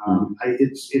about it.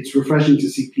 It's refreshing to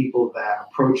see people that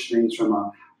approach things from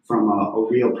a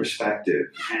real perspective.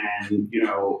 And,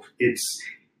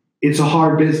 it's a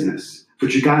hard business,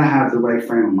 but you got to have the right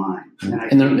frame of mind.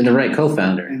 And the right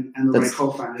co-founder. And the right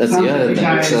co-founder. That's the other thing.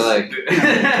 Guys, I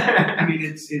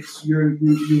mean,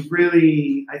 you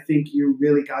really, I think you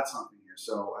really got something here.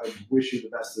 So I wish you the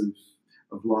best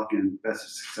of luck and best of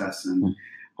success, and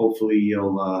hopefully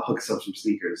you'll hook us up some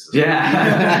sneakers.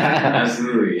 Yeah,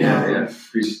 absolutely. Yeah.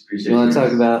 Appreciate you want to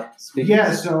talk about Speak Feast?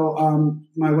 Yeah, so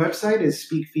my website is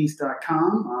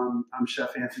speakfeast.com. I'm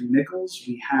Chef Anthony Nichols.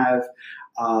 We have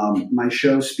my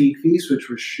show Speak Feast, which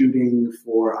we're shooting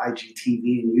for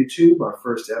IGTV and YouTube. Our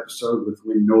first episode with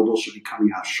Win Noble should be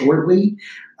coming out shortly.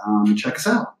 Check us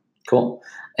out. Cool.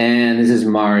 And this is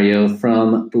Mario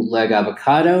from Bootleg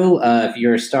Avocado. If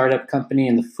you're a startup company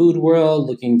in the food world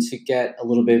looking to get a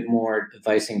little bit more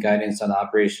advice and guidance on the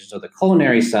operations of the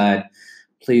culinary side,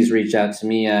 please reach out to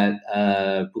me at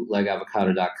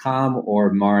bootlegavocado.com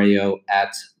or Mario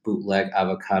at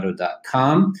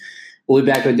bootlegavocado.com. We'll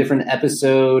be back with a different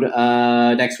episode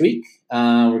next week.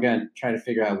 We're going to try to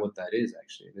figure out what that is,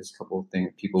 actually. There's a couple of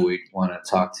people we want to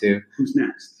talk to. Who's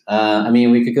next?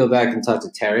 We could go back and talk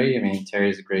to Terry.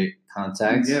 Terry's a great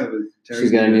contact. Yeah,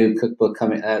 she's got a new cookbook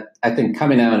coming out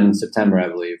in September, I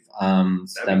believe.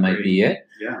 So that might be it.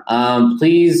 Yeah.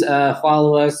 Please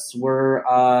follow us. We're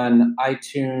on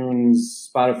iTunes,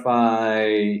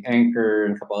 Spotify, Anchor,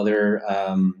 and a couple other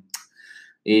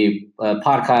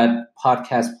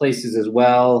podcast places as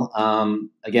well.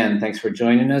 Again, thanks for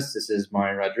joining us. This is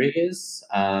Mario Rodriguez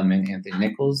and Anthony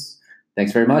Nichols.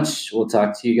 Thanks very much. We'll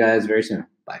talk to you guys very soon.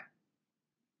 Bye.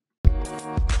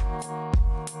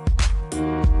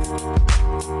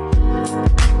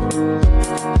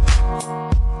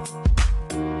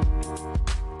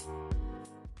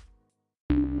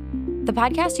 The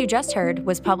podcast you just heard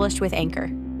was published with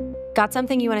Anchor. Got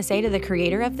something you want to say to the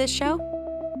creator of this show?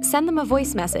 Send them a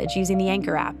voice message using the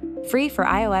Anchor app, free for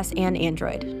iOS and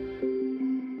Android.